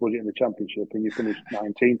sixth highest budget in the championship and you finished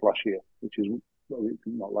 19th last year, which is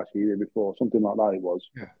not last year, year before, something like that it was.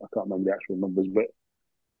 Yeah. I can't remember the actual numbers, but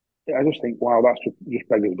I just think, wow, that's just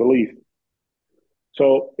beggars belief.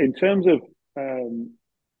 So in terms of,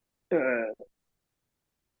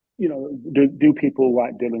 do people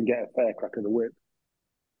like Dylan get a fair crack of the whip?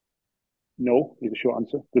 No, is the short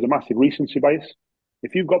answer. There's a massive recency bias.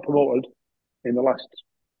 If you've got promoted in the last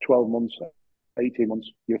 12 months, 18 months,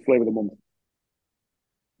 you're flavour of the month.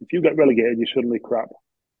 If you get relegated, you're suddenly crap.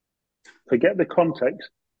 Forget the context.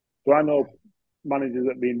 So I know managers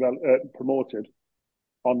that have been promoted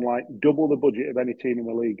on like double the budget of any team in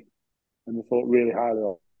the league, and they thought really highly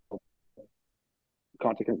of.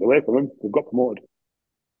 Can't take anything away from them. They've got promoted.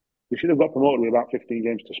 They should have got promoted with about 15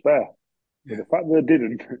 games to spare. Yeah. But the fact that they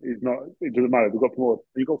didn't is not. It doesn't matter. They got promoted.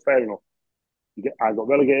 You go fair enough. I got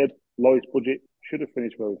relegated. Lowest budget. Should have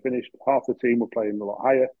finished where we finished. Half the team were playing a lot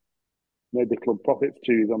higher. Made the club profit for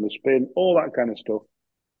 2 years on the spin. All that kind of stuff.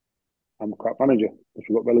 I'm a crap manager because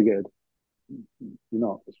we got relegated.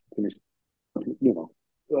 It's finished.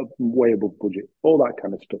 Way above budget. All that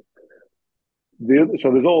kind of stuff.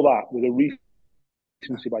 So there's all that. There's a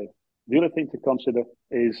recency bias. The other thing to consider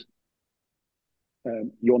is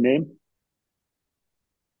your name.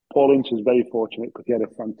 Paul Ince is very fortunate because he had a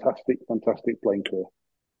fantastic, fantastic playing career.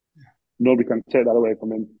 Yeah. Nobody can take that away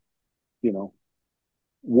from him.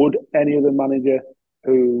 Would any other manager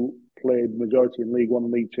who played majority in League One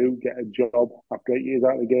and League Two get a job after 8 years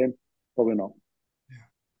out of the game? Probably not. Yeah.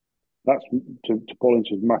 That's to Paul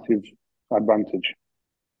Ince's massive advantage.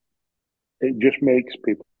 It just makes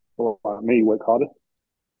people like me work harder,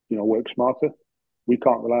 work smarter. We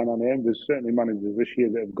can't rely on him. There's certainly managers this year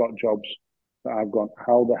that have got jobs that I've gone,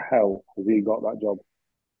 how the hell has he got that job?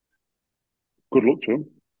 Good luck to him.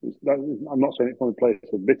 I'm not saying it from a place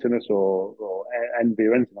of bitterness or envy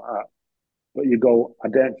or anything like that. But you go, I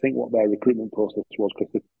don't think what their recruitment process was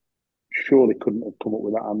because they surely couldn't have come up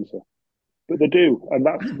with that answer. But they do, and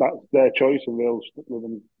that's their choice, and they'll live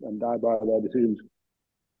and die by their decisions.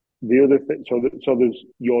 The other thing, so there's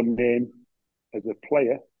your name as a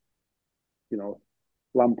player,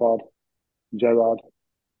 Lampard, Gerrard,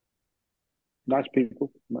 nice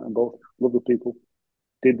people, met them both, lovely people.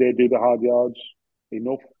 Did they do the hard yards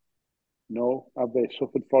enough? No. Have they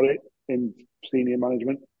suffered for it in senior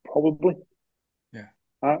management? Probably. Yeah.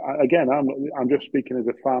 I'm just speaking as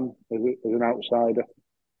a fan, as an outsider.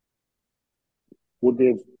 Would they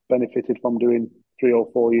have benefited from doing 3 or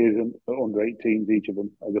 4 years under 18s, each of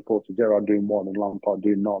them, as opposed to Gerrard doing one and Lampard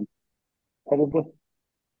doing none? Probably.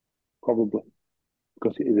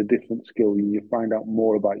 Because it is a different skill. You find out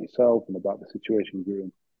more about yourself and about the situation you're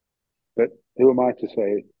in. But who am I to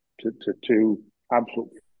say to two absolute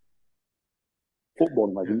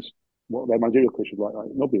football legends what their managerial coach is like?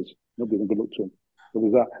 Nobody's a good look to them. So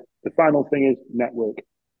there's that. The final thing is network.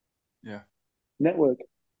 Yeah. Network.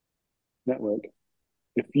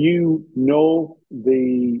 If you know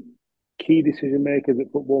the key decision makers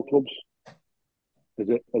at football clubs, as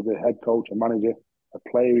a head coach, a manager, a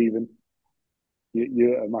player even,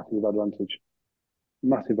 you're at a massive advantage.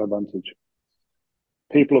 Massive advantage.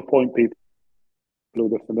 People appoint people who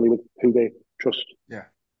they're familiar with, who they trust. Yeah.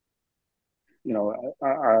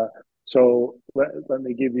 So let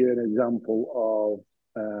me give you an example of.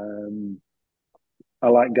 I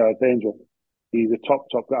like Gareth Angel. He's a top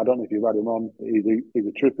guy. I don't know if you've had him on. He's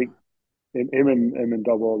a terrific. Him and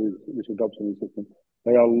Dobbo, Mr. Dobson, his system.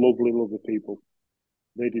 They are lovely, lovely people.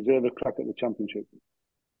 They deserve a crack at the championship.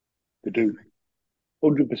 They do.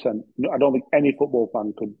 100%. I don't think any football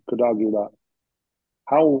fan could argue that.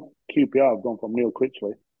 How QPR have gone from Neil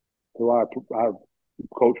Critchley, who I've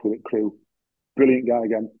coached with at Crewe, brilliant guy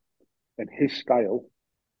again, and his style,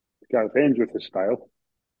 Gareth Ainsworth's style,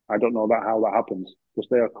 I don't know how that happens, because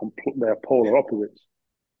they are polar opposites.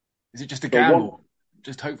 Is it just a gamble?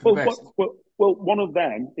 Just hope for the best? Well, one of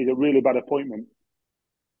them is a really bad appointment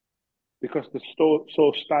because they're so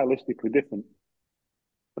stylistically different.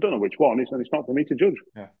 I don't know which one, and it's not for me to judge.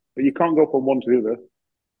 Yeah. But you can't go from one to the other,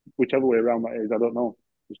 whichever way around that is. I don't know.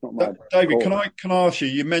 It's not my David, call. can I ask you?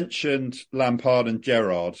 You mentioned Lampard and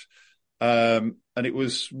Gerrard, and it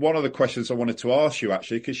was one of the questions I wanted to ask you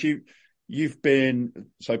actually, because you've been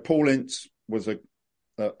Paul Ince was a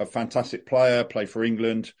fantastic player, played for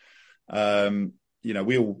England. We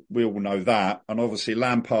all know that, and obviously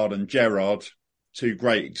Lampard and Gerrard, two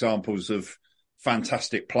great examples of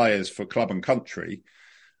fantastic players for club and country.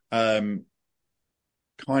 Kind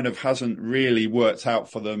of hasn't really worked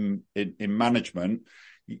out for them in management.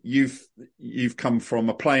 You've come from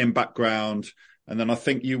a playing background, and then I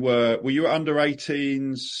think were you under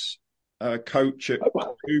 18s coach at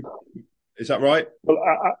is that right? Well,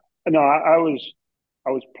 I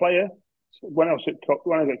was player when I was at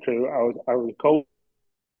Crewe. I was a coach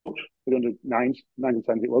with under 9s and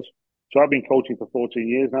 10s it was. So I've been coaching for 14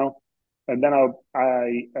 years now, and then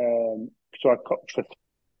I coached for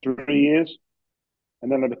 3 years.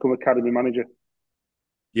 And then I become academy manager.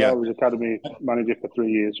 Yeah, so I was academy manager for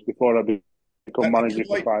 3 years before I become manager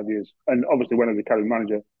for 5 years. And obviously, when I was academy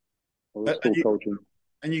manager, I was still coaching.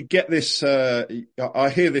 And you get this. I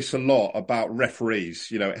hear this a lot about referees.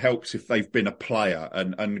 It helps if they've been a player,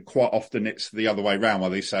 and quite often it's the other way around, where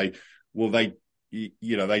they say, "Well, they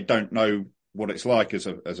don't know what it's like as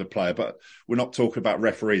a player." But we're not talking about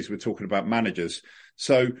referees; we're talking about managers.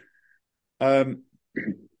 So, do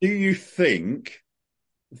you think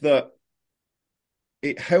that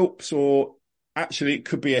it helps, or actually it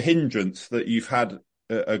could be a hindrance that you've had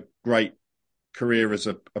a great career as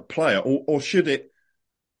a player, or should it,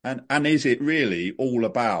 and is it really all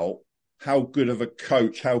about how good of a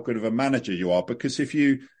coach, how good of a manager you are? Because if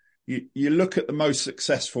you look at the most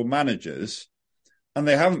successful managers, and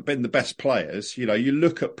they haven't been the best players, you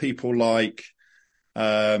look at people like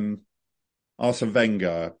Arsene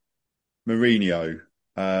Wenger, Mourinho,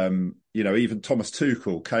 even Thomas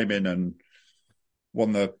Tuchel came in and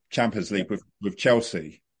won the Champions League with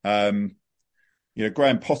Chelsea. Graham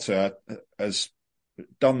Potter has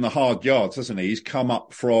done the hard yards, hasn't he? He's come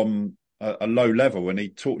up from a low level, and he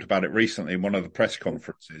talked about it recently in one of the press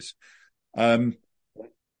conferences. Do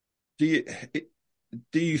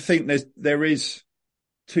you think there is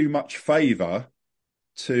too much favour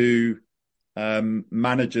to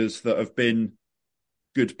managers that have been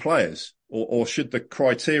good players? Or should the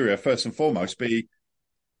criteria first and foremost be,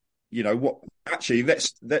 what actually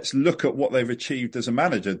let's look at what they've achieved as a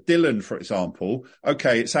manager. Dylan, for example,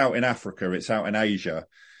 okay, it's out in Africa, it's out in Asia,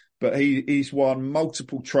 but he's won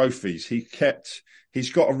multiple trophies.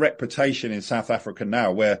 He's got a reputation in South Africa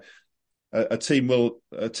now where a team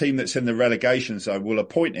that's in the relegation zone will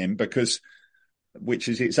appoint him which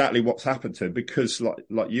is exactly what's happened to him, because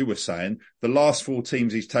like you were saying, the last 4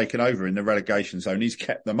 teams he's taken over in the relegation zone, he's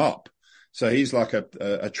kept them up. So he's like a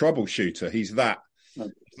troubleshooter. He's like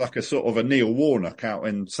a sort of a Neil Warnock out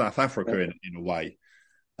in South Africa in a way.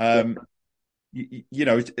 Do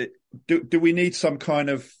we need some kind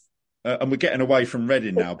of, and we're getting away from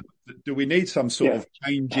Reading now, but do we need some sort of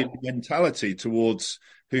change in mentality towards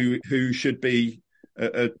who should be,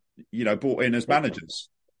 brought in as managers?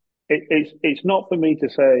 It's not for me to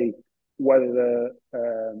say whether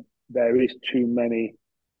there is too many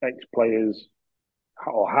ex-players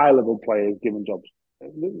or high-level players given jobs.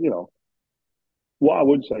 What I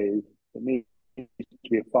would say is it needs to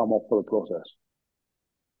be a far more thorough process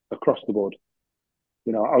across the board.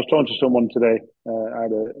 I was talking to someone today. I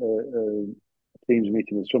had a Teams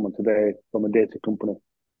meeting with someone today from a data company,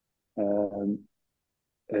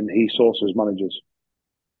 and he sources managers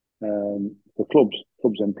for clubs.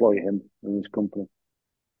 Clubs employ him in his company,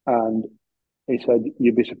 and he said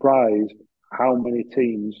you'd be surprised how many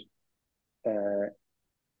teams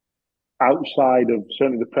outside of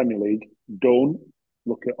certainly the Premier League don't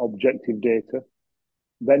look at objective data,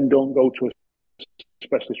 then don't go to a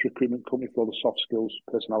specialist recruitment company for the soft skills,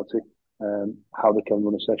 personality, how they can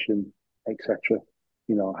run a session, etc.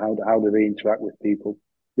 How do they interact with people?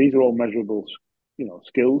 These are all measurable,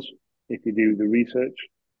 skills. If you do the research,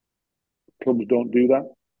 clubs don't do that.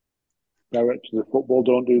 Directors of football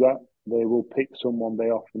don't do that. They will pick someone they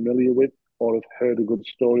are familiar with or have heard a good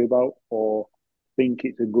story about or think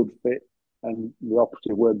it's a good fit, and the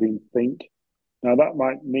operative word being think. Now, that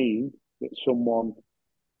might mean that someone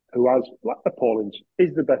who has, like Paul Ince,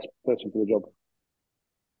 is the best person for the job.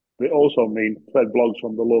 But it also means Fred Bloggs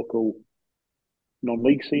from the local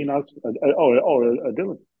non-league scene or a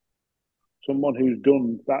Dylan. Someone who's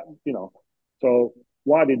done that, So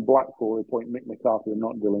why did Blackpool appoint Mick McCarthy and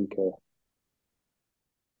not Dylan Kerr?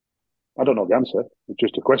 I don't know the answer. It's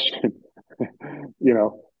just a question.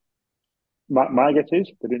 My guess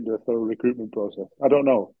is they didn't do a thorough recruitment process. I don't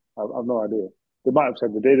know. I've no idea. They might have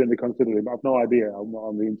said they did and they considered it, but I've no idea. I'm not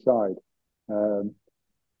on the inside.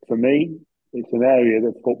 For me, it's an area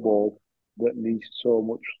of football that needs so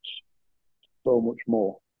much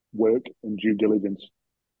more work and due diligence.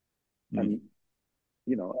 And,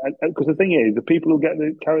 because the thing is, the people who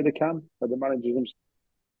carry the can are the managers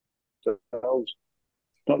themselves,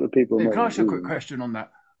 not the people. Can I ask you a quick question on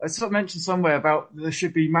that? I sort of mentioned somewhere about there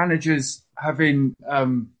should be managers having,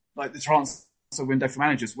 like the transfer window for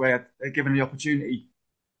managers where they're given the opportunity.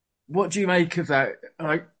 What do you make of that?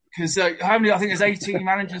 Because how many? I think there's 18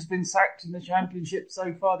 managers been sacked in the Championship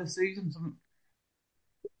so far this season. Something.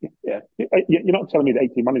 Yeah, you're not telling me that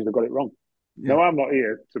 18 managers have got it wrong. Yeah. No, I'm not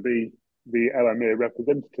here to be the LMA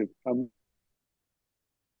representative. I'm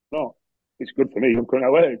not. It's good for me. I'm currently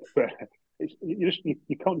at work, but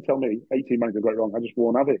you can't tell me 18 managers have got it wrong. I just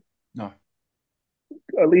won't have it. No.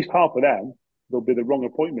 At least half of them, they'll be the wrong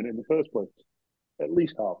appointment in the first place. At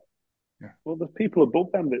least half. Yeah. Well, there's people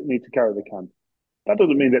above them that need to carry the can. That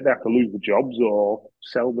doesn't mean that they have to lose the jobs or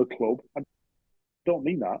sell the club. I don't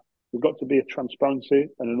mean that. There's got to be a transparency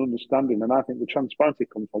and an understanding. And I think the transparency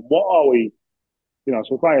comes from what are we,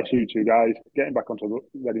 so if I ask you two guys, getting back onto the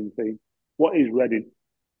Reading theme, what is Reading?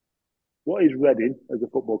 What is Reading as a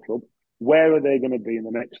football club? Where are they going to be in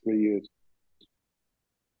the next 3 years?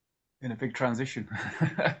 In a big transition.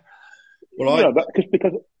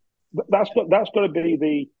 Because that's got to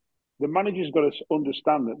be the manager's got to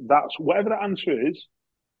understand that's whatever the answer is,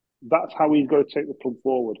 that's how he's got to take the club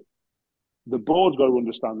forward. The board's got to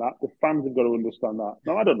understand that. The fans have got to understand that.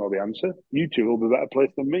 No, I don't know the answer. You two will be better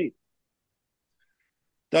placed than me.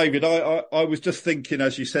 David, I was just thinking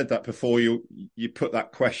as you said that before you put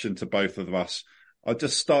that question to both of us. I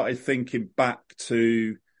just started thinking back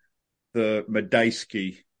to the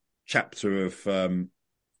Medeski chapter of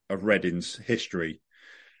Reading's history,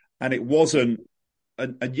 and it wasn't.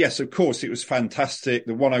 And yes, of course, it was fantastic.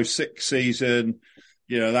 The 106 season,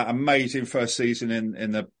 that amazing first season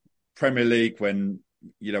in the Premier League when,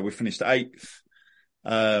 we finished 8th.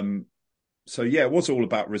 So, yeah, it was all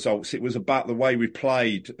about results. It was about the way we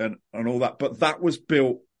played and all that. But that was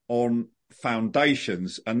built on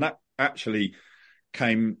foundations. And that actually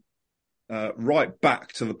came right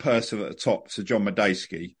back to the person at the top, to John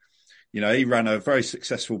Medeski. He ran a very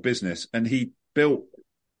successful business and he built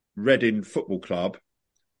Reading Football Club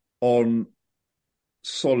on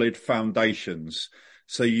solid foundations.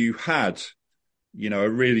 So you had, a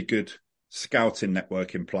really good scouting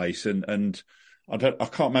network in place. And I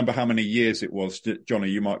can't remember how many years it was. Johnny,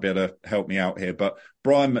 you might be able to help me out here. But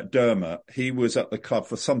Brian McDermott, he was at the club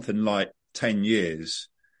for something like 10 years,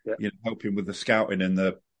 helping with the scouting and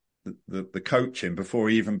the coaching before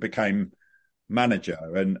he even became manager.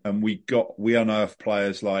 And we unearthed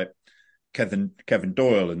players like Kevin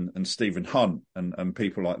Doyle and Stephen Hunt and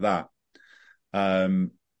people like that.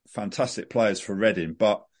 Fantastic players for Reading,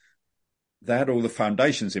 but they had all the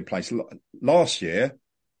foundations in place. Last year,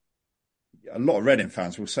 a lot of Reading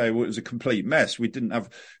fans will say, well, it was a complete mess. We didn't have,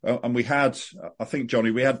 and we had, I think, Johnny,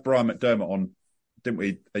 we had Brian McDermott on, didn't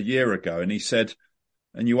we, a year ago? And he said,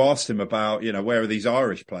 and you asked him about, where are these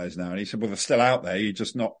Irish players now? And he said, well, they're still out there. You're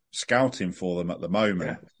just not scouting for them at the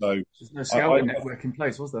moment. Yeah. So there's no scouting network in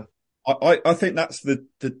place, was there? I think that's the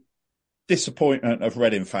disappointment of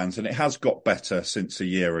Reading fans, and it has got better since a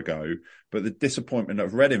year ago. But the disappointment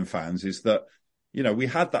of Reading fans is that, we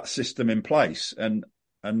had that system in place, and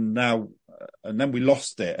now, and then we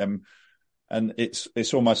lost it, and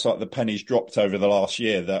it's almost like the pennies dropped over the last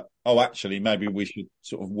year that actually maybe we should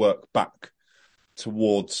sort of work back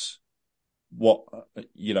towards what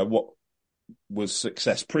was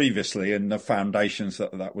success previously and the foundations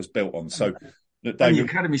that was built on. So. And the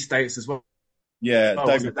academy status as well. Yeah,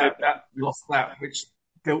 David, that lost that, which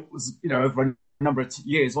built was over a number of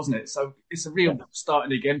years, wasn't it? So it's a real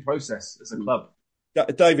starting again process as a club.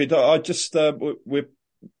 David, I just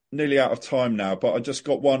nearly out of time now, but I just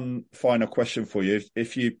got one final question for you.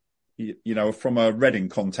 If you know, from a Reading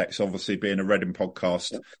context, obviously being a Reading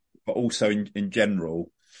podcast, but also in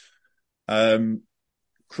general,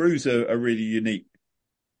 Crewe's a really unique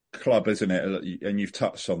club, isn't it? And you've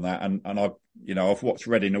touched on that. And I've watched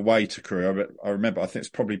Reading away to Crewe. I remember, I think it's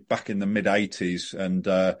probably back in the mid-80s, and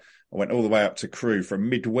I went all the way up to Crewe for a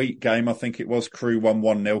midweek game. I think it was. Crewe won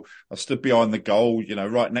 1-0. I stood behind the goal,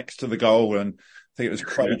 right next to the goal, and I think it was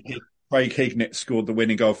Craig Hignett scored the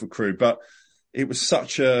winning goal for Crewe. But it was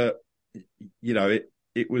such a,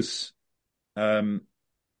 it was,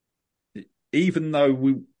 even though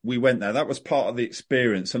we went there, that was part of the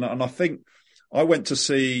experience. And I think I went to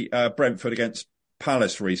see Brentford against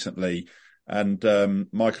Palace recently, and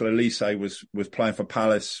Michael Elise was playing for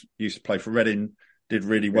Palace, used to play for Reading, did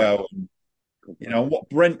really well. And, what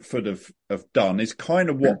Brentford have done is kind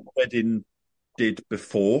of what Reading did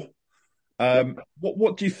before.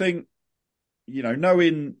 What do you think,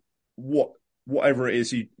 knowing whatever it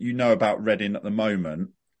is you know about Reading at the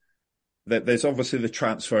moment, that there's obviously the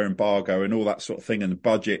transfer embargo and all that sort of thing, and the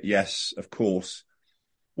budget, yes, of course.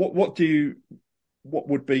 What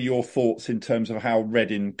would be your thoughts in terms of how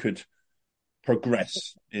Reading could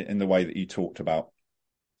progress in the way that you talked about?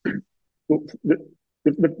 Well,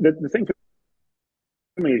 the thing for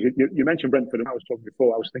me is you mentioned Brentford, and I was talking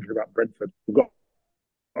before. I was thinking about Brentford. We've got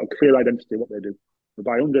a clear identity of what they do. They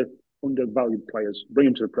buy undervalued players, bring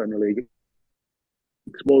them to the Premier League,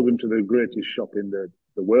 expose them to the greatest shop in the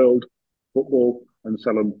world, football, and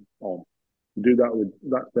sell them on. Do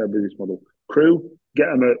that's their business model. Crewe, get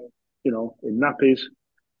them in nappies,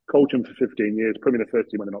 coach them for 15 years, put them in the first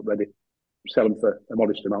team when they're not ready, sell them for a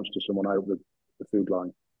modest amount to someone out of the food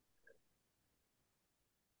line.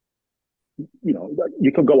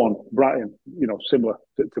 You can go on. Brighton, similar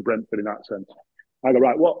to Brentford in that sense. I go,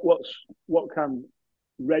 right, what can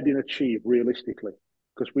Reading achieve realistically?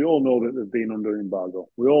 Because we all know that they've been under embargo.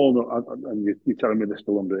 We all know, and you're telling me they're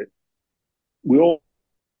still under it. We all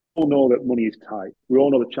know that money is tight. We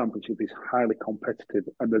all know the Championship is highly competitive,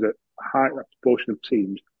 and there's a high proportion of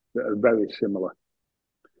teams that are very similar.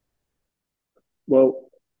 Well,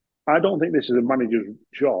 I don't think this is a manager's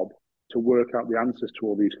job to work out the answers to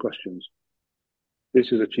all these questions.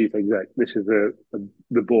 This is a chief exec. This is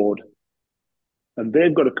the board, and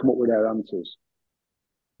they've got to come up with their answers.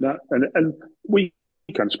 Now, and we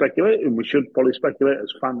can speculate, and we should probably speculate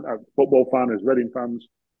as football fans, as Reading fans.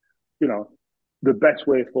 The best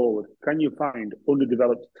way forward. Can you find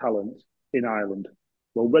underdeveloped talent in Ireland?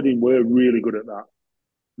 Well, Reading were really good at that.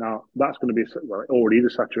 Now, that's going to be already a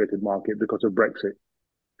saturated market because of Brexit.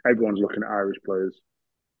 Everyone's looking at Irish players.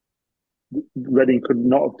 Reading could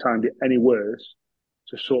not have timed it any worse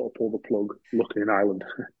to sort of pull the plug looking in Ireland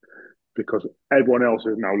because everyone else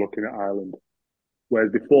is now looking at Ireland.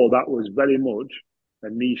 Whereas before, that was very much a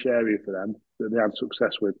niche area for them that they had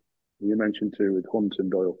success with. You mentioned too with Hunt and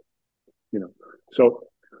Doyle. So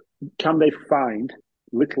can they find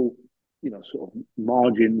little, sort of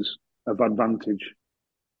margins of advantage?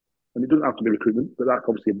 And it doesn't have to be recruitment, but that's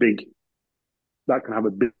obviously that can have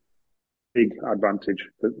a big advantage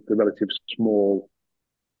for the relative small,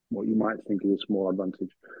 what you might think is a small advantage.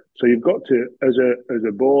 So you've got to, as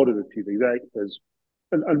a board, as a chief exec,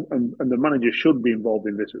 and the manager should be involved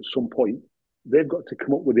in this at some point. They've got to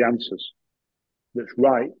come up with the answers that's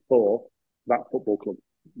right for that football club.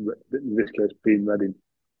 In this case, being Reading.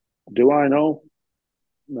 Do I know?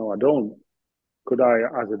 No, I don't. Could I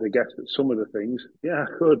hazard a guess at some of the things? Yeah,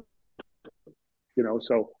 I could.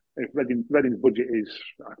 So if Reading's budget is,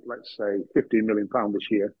 let's say, £15 million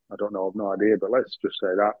this year, I don't know, I've no idea, but let's just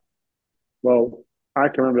say that. Well, I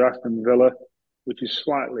can remember Aston Villa, which is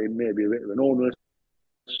slightly maybe a bit of an onerous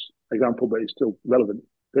example, but it's still relevant.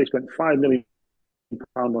 They spent £5 million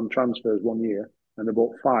on transfers 1 year, and they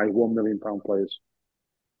bought five £1 million players.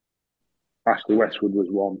 Ashley Westwood was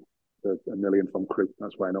one, $1 million from Crewe.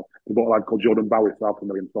 That's why I know. They bought a lad called Jordan Bowie for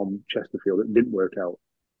 $500,000 from Chesterfield. It didn't work out.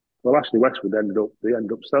 Well, Ashley Westwood ended up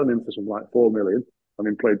selling him for something like $4 million. I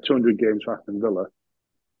mean, played 200 games for Aston Villa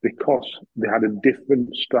because they had a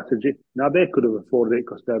different strategy. Now, they could have afforded it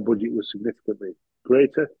because their budget was significantly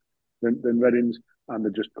greater than Reading's, and they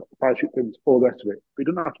just got the parachute pins, all the rest of it. But it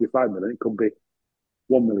doesn't have to be $5 million. It could be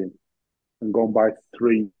 $1 million and go and buy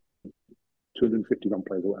 3 250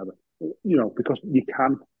 players or whatever. Because you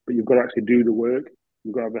can, but you've got to actually do the work.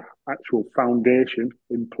 You've got to have the actual foundation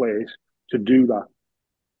in place to do that.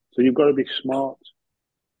 So you've got to be smart.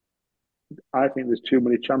 I think there's too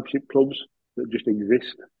many championship clubs that just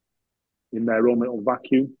exist in their own little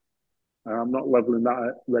vacuum. And I'm not levelling that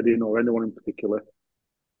at Reading or anyone in particular,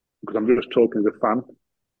 because I'm just talking as a fan.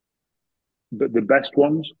 But the best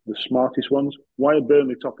ones, the smartest ones, why are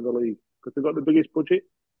Burnley top of the league? Because they've got the biggest budget?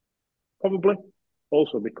 Probably.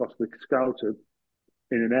 Also because they're scouted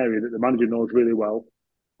in an area that the manager knows really well.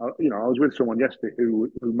 I was with someone yesterday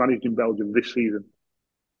who managed in Belgium this season.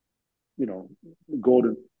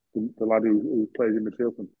 Gordon, the lad who plays in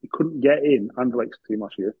midfield, he couldn't get in Anderlecht's team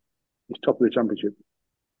last year. He's top of the championship.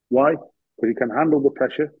 Why? Because he can handle the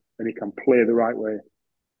pressure and he can play the right way.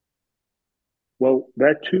 Well,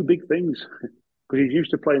 they're two big things because he's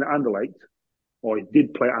used to playing at Anderlecht, or he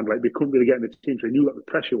did play at Anderlecht, but he couldn't really get in the team, so he knew what the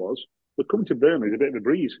pressure was. But coming to Burnley is a bit of a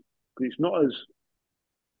breeze because it's not as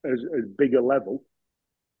big a level.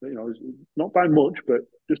 It's not by much, but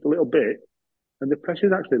just a little bit, and the pressure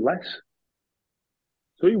is actually less.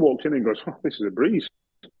 So he walks in and goes, "Oh, this is a breeze."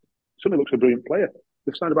 Suddenly looks a brilliant player.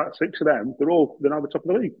 They've signed about 6 of them. They're now the top of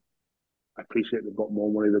the league. I appreciate they've got more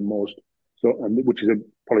money than most, which is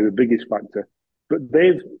probably the biggest factor. But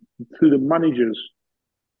they've, through the manager's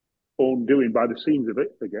own doing, by the seams of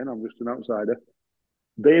it, again, I'm just an outsider,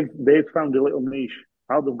 they've found a little niche.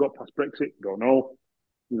 How they've got past Brexit, don't know.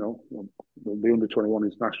 The under-21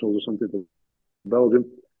 internationals or something for Belgium.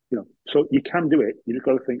 So you can do it. You just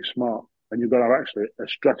got to think smart, and you've got to have actually a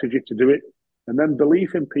strategy to do it, and then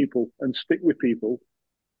believe in people and stick with people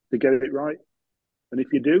to get it right. And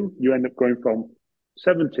if you do, you end up going from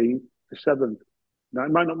 17 to 7th. Now,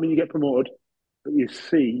 it might not mean you get promoted, but you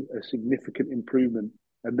see a significant improvement.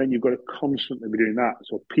 And then you've got to constantly be doing that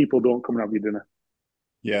so people don't come and have your dinner.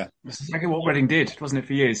 Yeah. It's exactly what Reading did, wasn't it,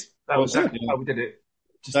 for years? That was exactly how we did it.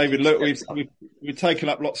 David, look, we've taken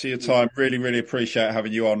up lots of your time. Really, really appreciate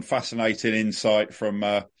having you on. Fascinating insight from,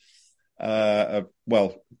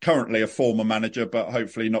 currently a former manager, but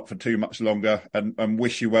hopefully not for too much longer. And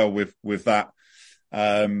wish you well with that.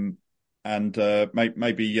 Maybe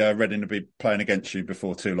Reading will be playing against you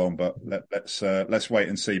before too long, but let's wait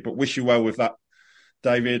and see. But wish you well with that,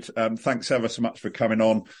 David. Thanks ever so much for coming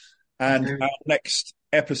on. And our next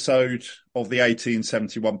episode of the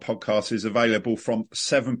 1871 podcast is available from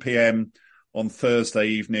 7 p.m. on Thursday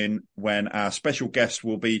evening, when our special guest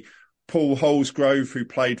will be Paul Holsgrove, who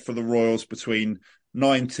played for the Royals between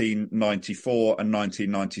 1994 and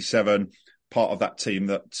 1997, part of that team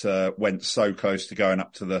that went so close to going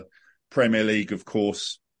up to the Premier League, of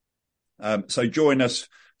course. So join us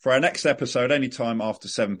for our next episode anytime after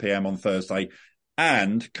 7 p.m. on Thursday.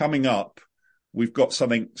 And coming up, we've got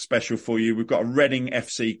something special for you. We've got a Reading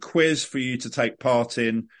FC quiz for you to take part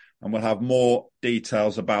in, and we'll have more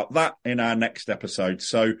details about that in our next episode.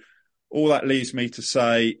 So all that leaves me to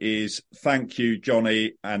say is thank you,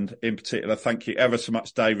 Johnny, and in particular, thank you ever so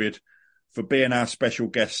much, David, for being our special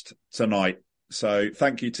guest tonight. So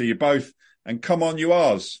thank you to you both, and come on, you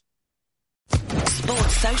Rs.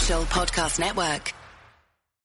 Sports Social Podcast Network.